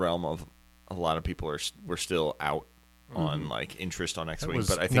realm of a lot of people were still out on like interest on It X-Wing. was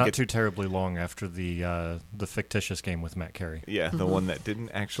But I think not too terribly long after the fictitious game with Matt Carey. yeah, the one that didn't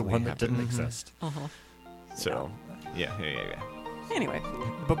The actually one that happen. didn't exist. Uh-huh. So yeah. Anyway.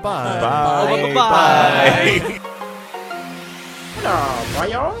 Bye-bye. Bye. Bye. Hello,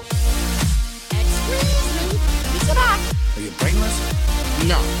 boyo. Excuse me, Mr. Back. Are you brainless?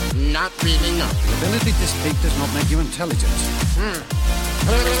 No, not really, no. The ability to speak does not make you intelligent.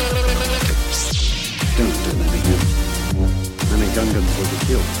 Don't do that again. Many Gungans will be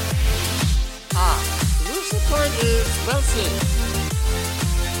killed. Lucifer is well seen.